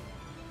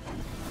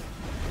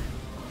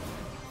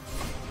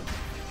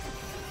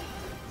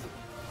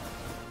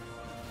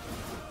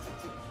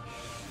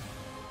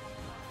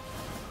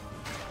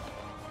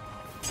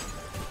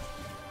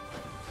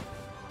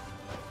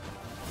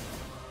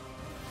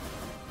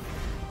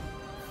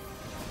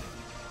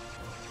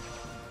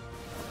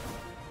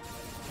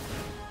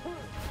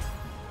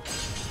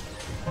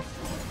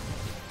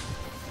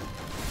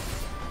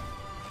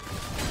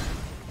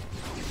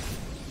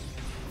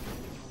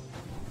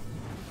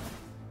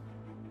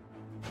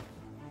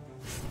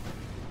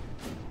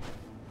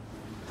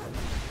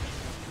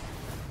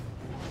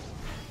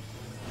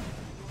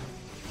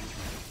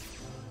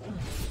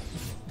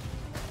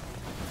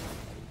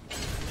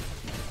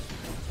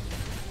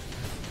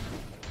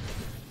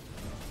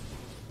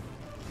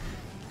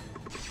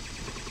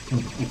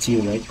 It's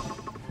you, right?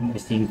 Am I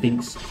seeing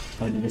things?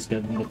 How did this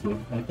get me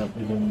you? I thought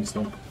I don't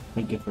understand.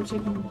 Thank you for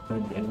saving me.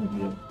 Currently, I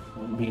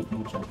won't be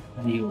able to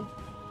you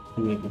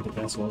to be able to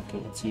pass okay,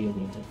 I'll see you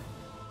later.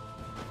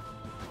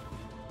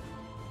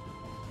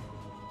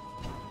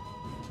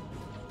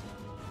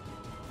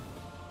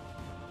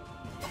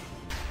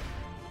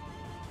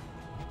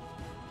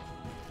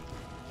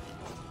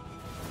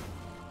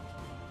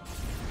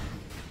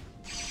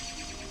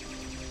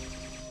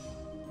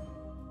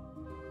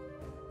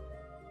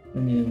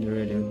 And then the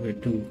radar where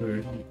two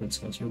per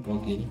discuss your ball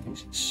gaining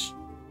pieces.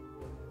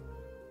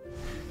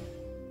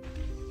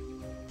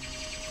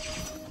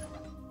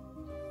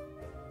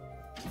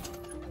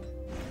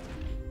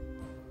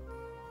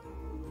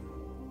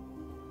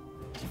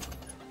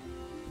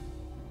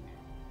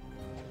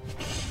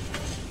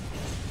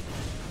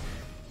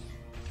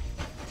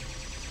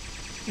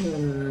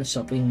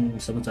 Shopping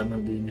sama-sama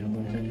din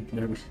yung mga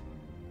nervous.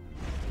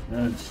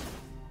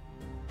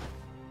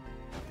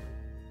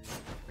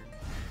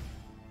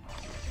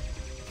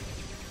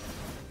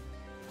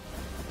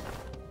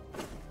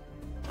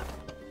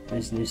 What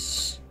is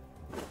this?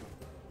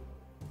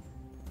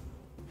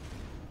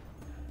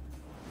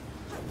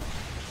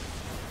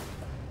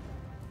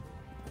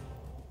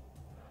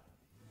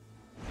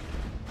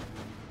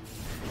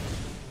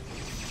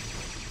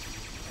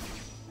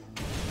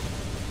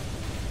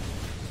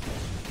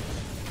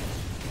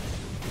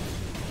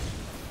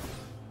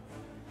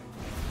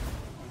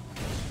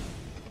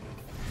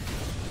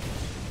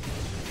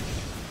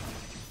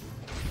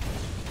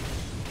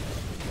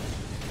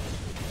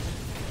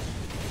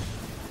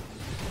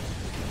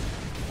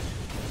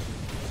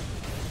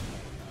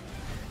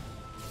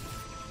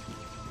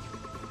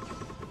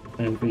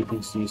 I'm waiting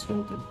to use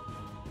Golden.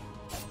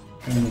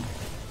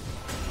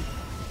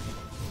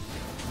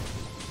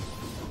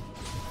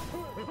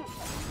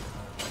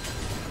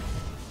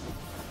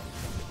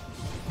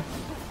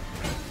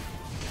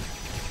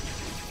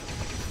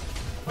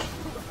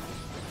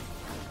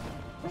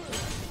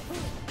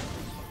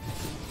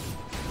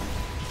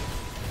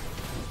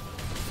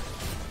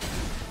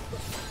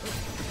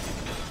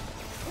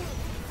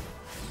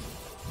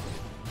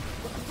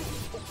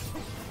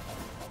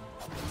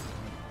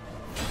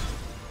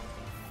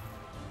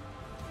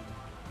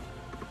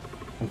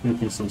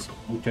 Weaknesses.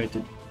 We try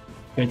to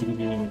give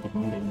you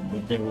everything,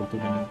 but there will be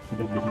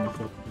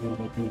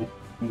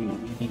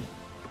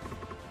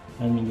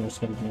I mean, your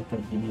skill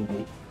method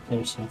anyway.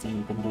 There's something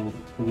you can do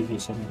to give you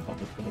some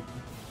of it.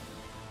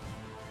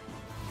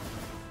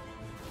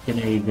 Can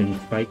I even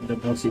fight the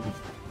boss?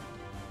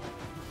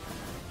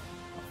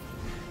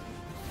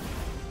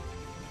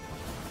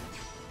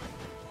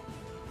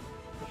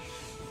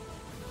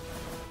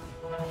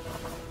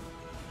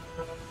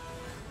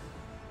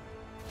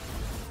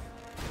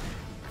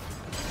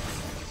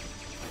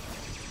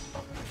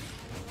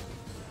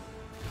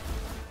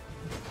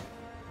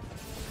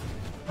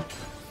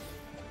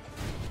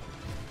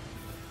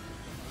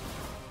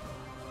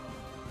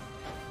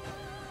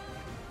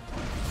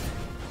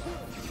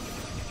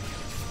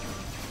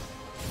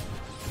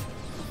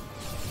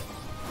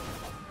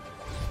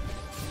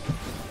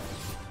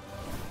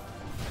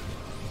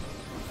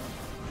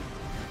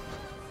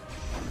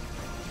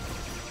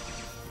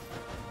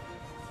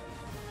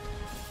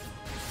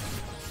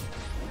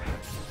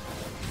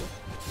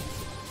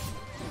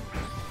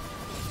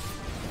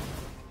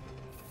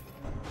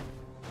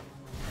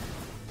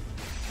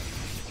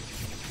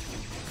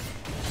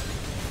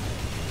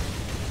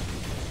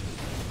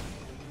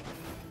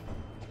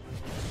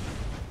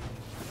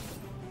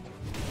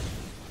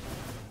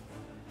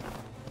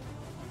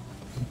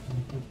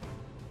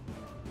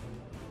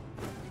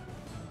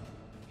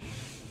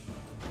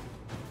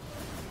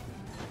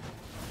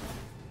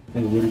 I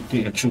will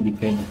actually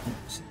kind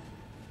of.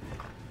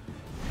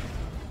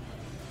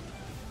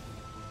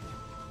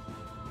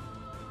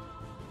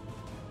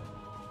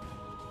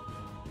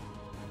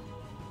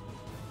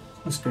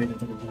 Let's try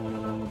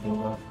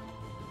to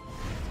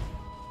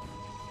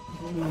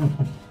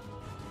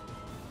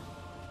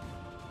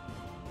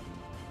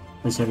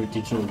That's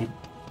everything sorted.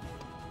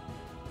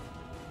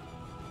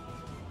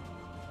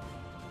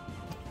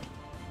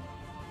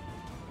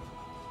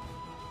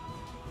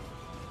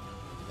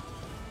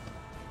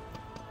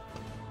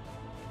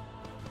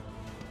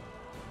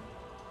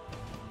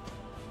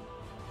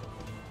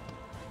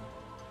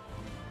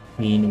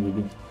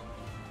 Mean.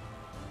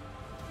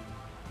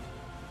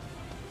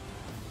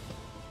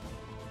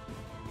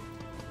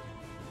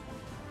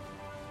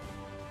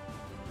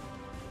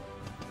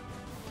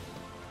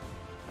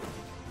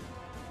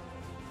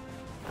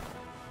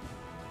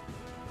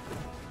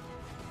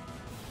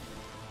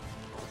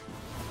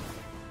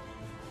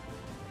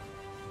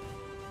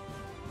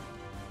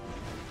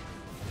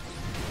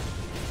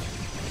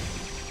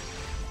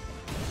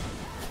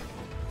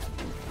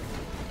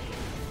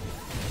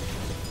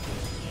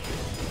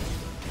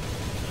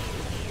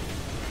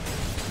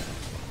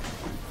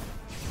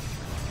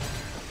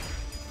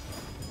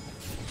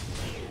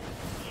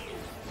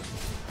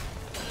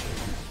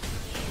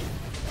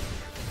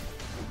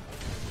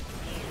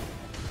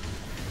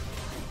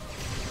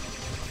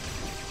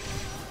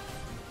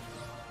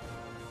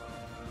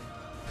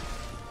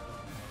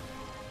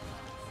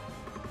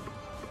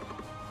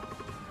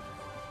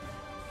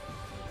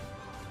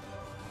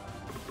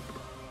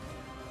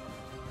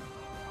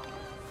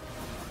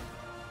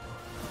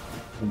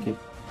 Okay.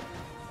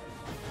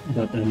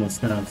 But I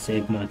must now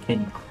save my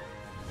king.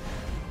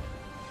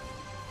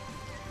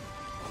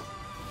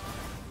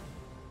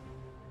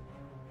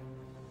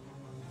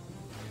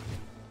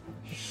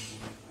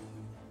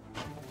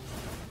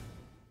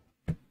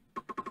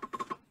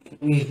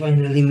 We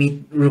finally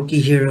meet Rookie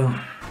Hero.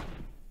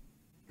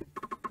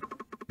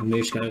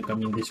 Amir's gonna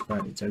come in this far.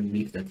 It's a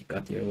relief that he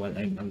got here while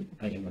I am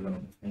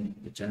alone. And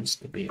the chance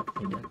to pay off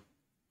my debt.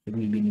 Should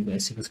we be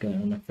investing what's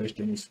going on my first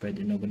journey spread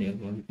and nobody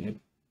ever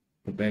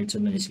prepared so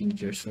many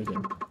signatures for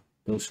them.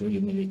 Those were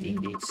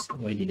humiliating days.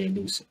 Why did I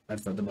lose? I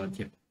thought about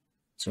you.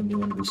 It's only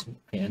one reason.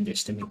 I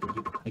underestimated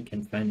you. I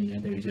can't find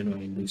another reason why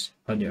I lose.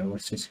 How dare I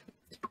was this?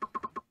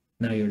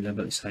 Now your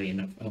level is high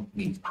enough. Oh,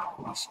 please.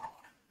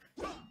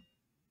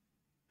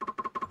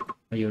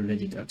 Are you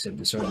ready to accept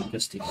the sword of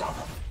justice?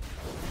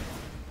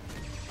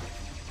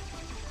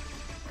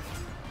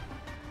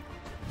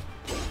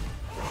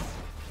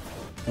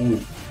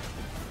 Oh.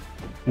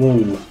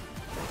 Whoa.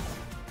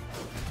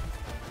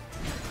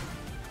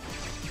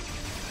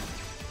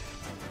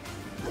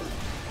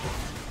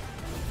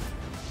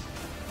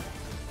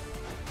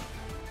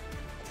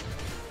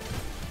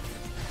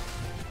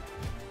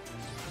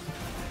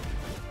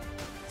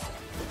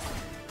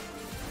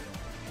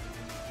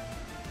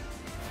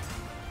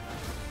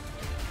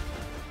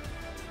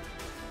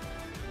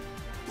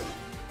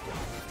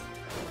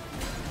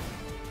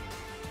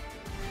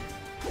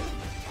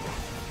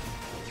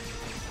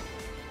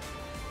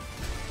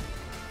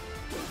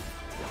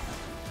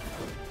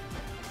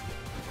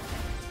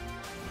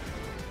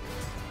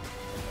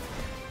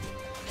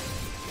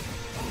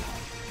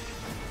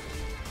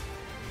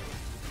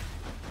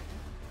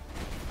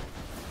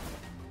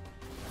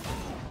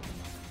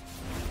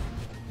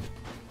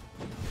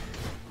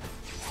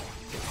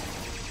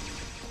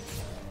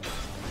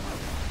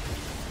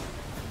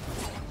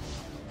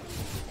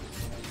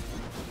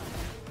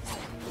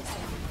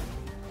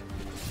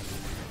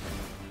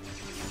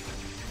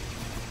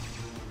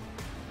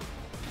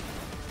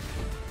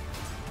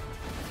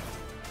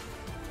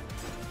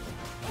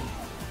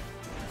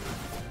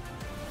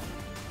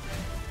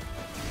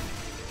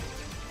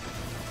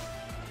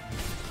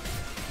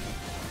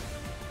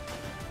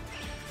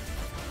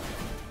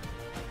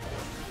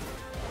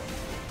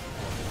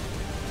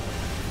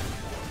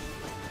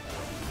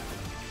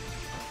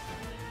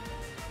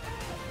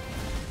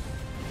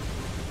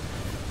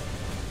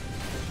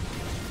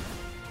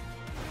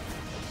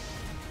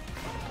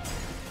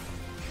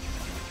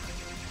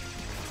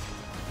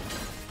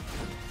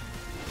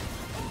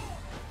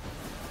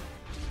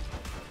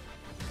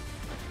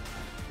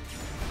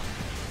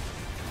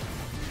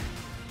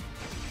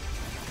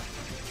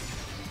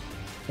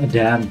 Oh,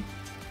 damn.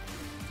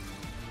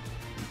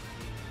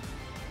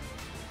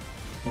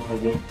 Oh,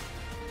 okay.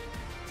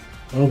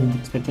 I wasn't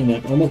expecting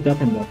that. Almost got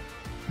him though.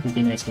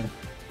 Pretty nice one.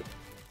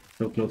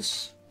 So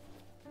close.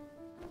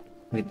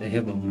 Wait, I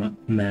have a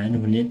man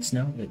who knits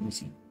now. Let me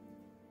see.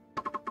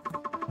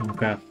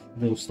 Craft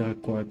those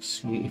dark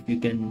quartz. If you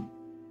can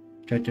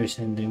try to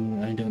send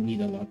them, I don't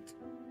need a lot.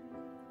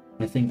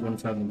 I think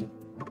 1,000.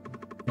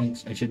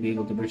 Thanks. I should be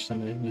able to burst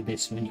some of it with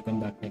this when you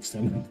come back next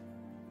time.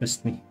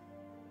 Trust me.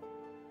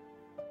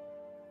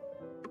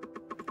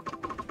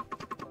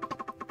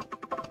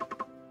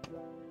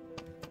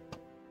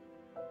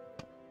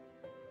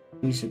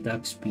 Increase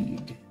attack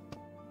speed.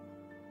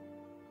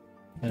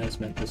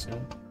 Let's make this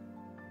out.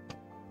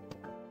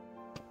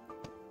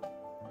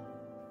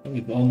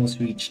 We've almost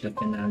reached the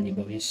finale,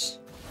 boys.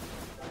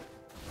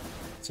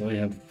 So we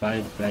have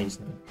 5 guys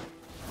now.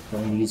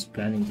 One is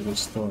planning to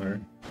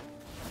restore.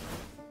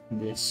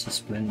 This is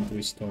planning to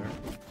restore.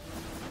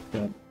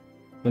 So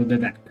we'll be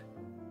back.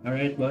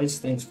 Alright boys,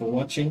 thanks for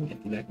watching.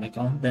 If you like my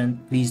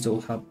content, please do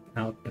help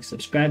out by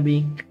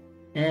subscribing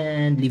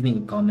and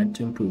leaving a comment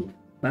to improve.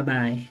 Bye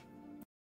bye.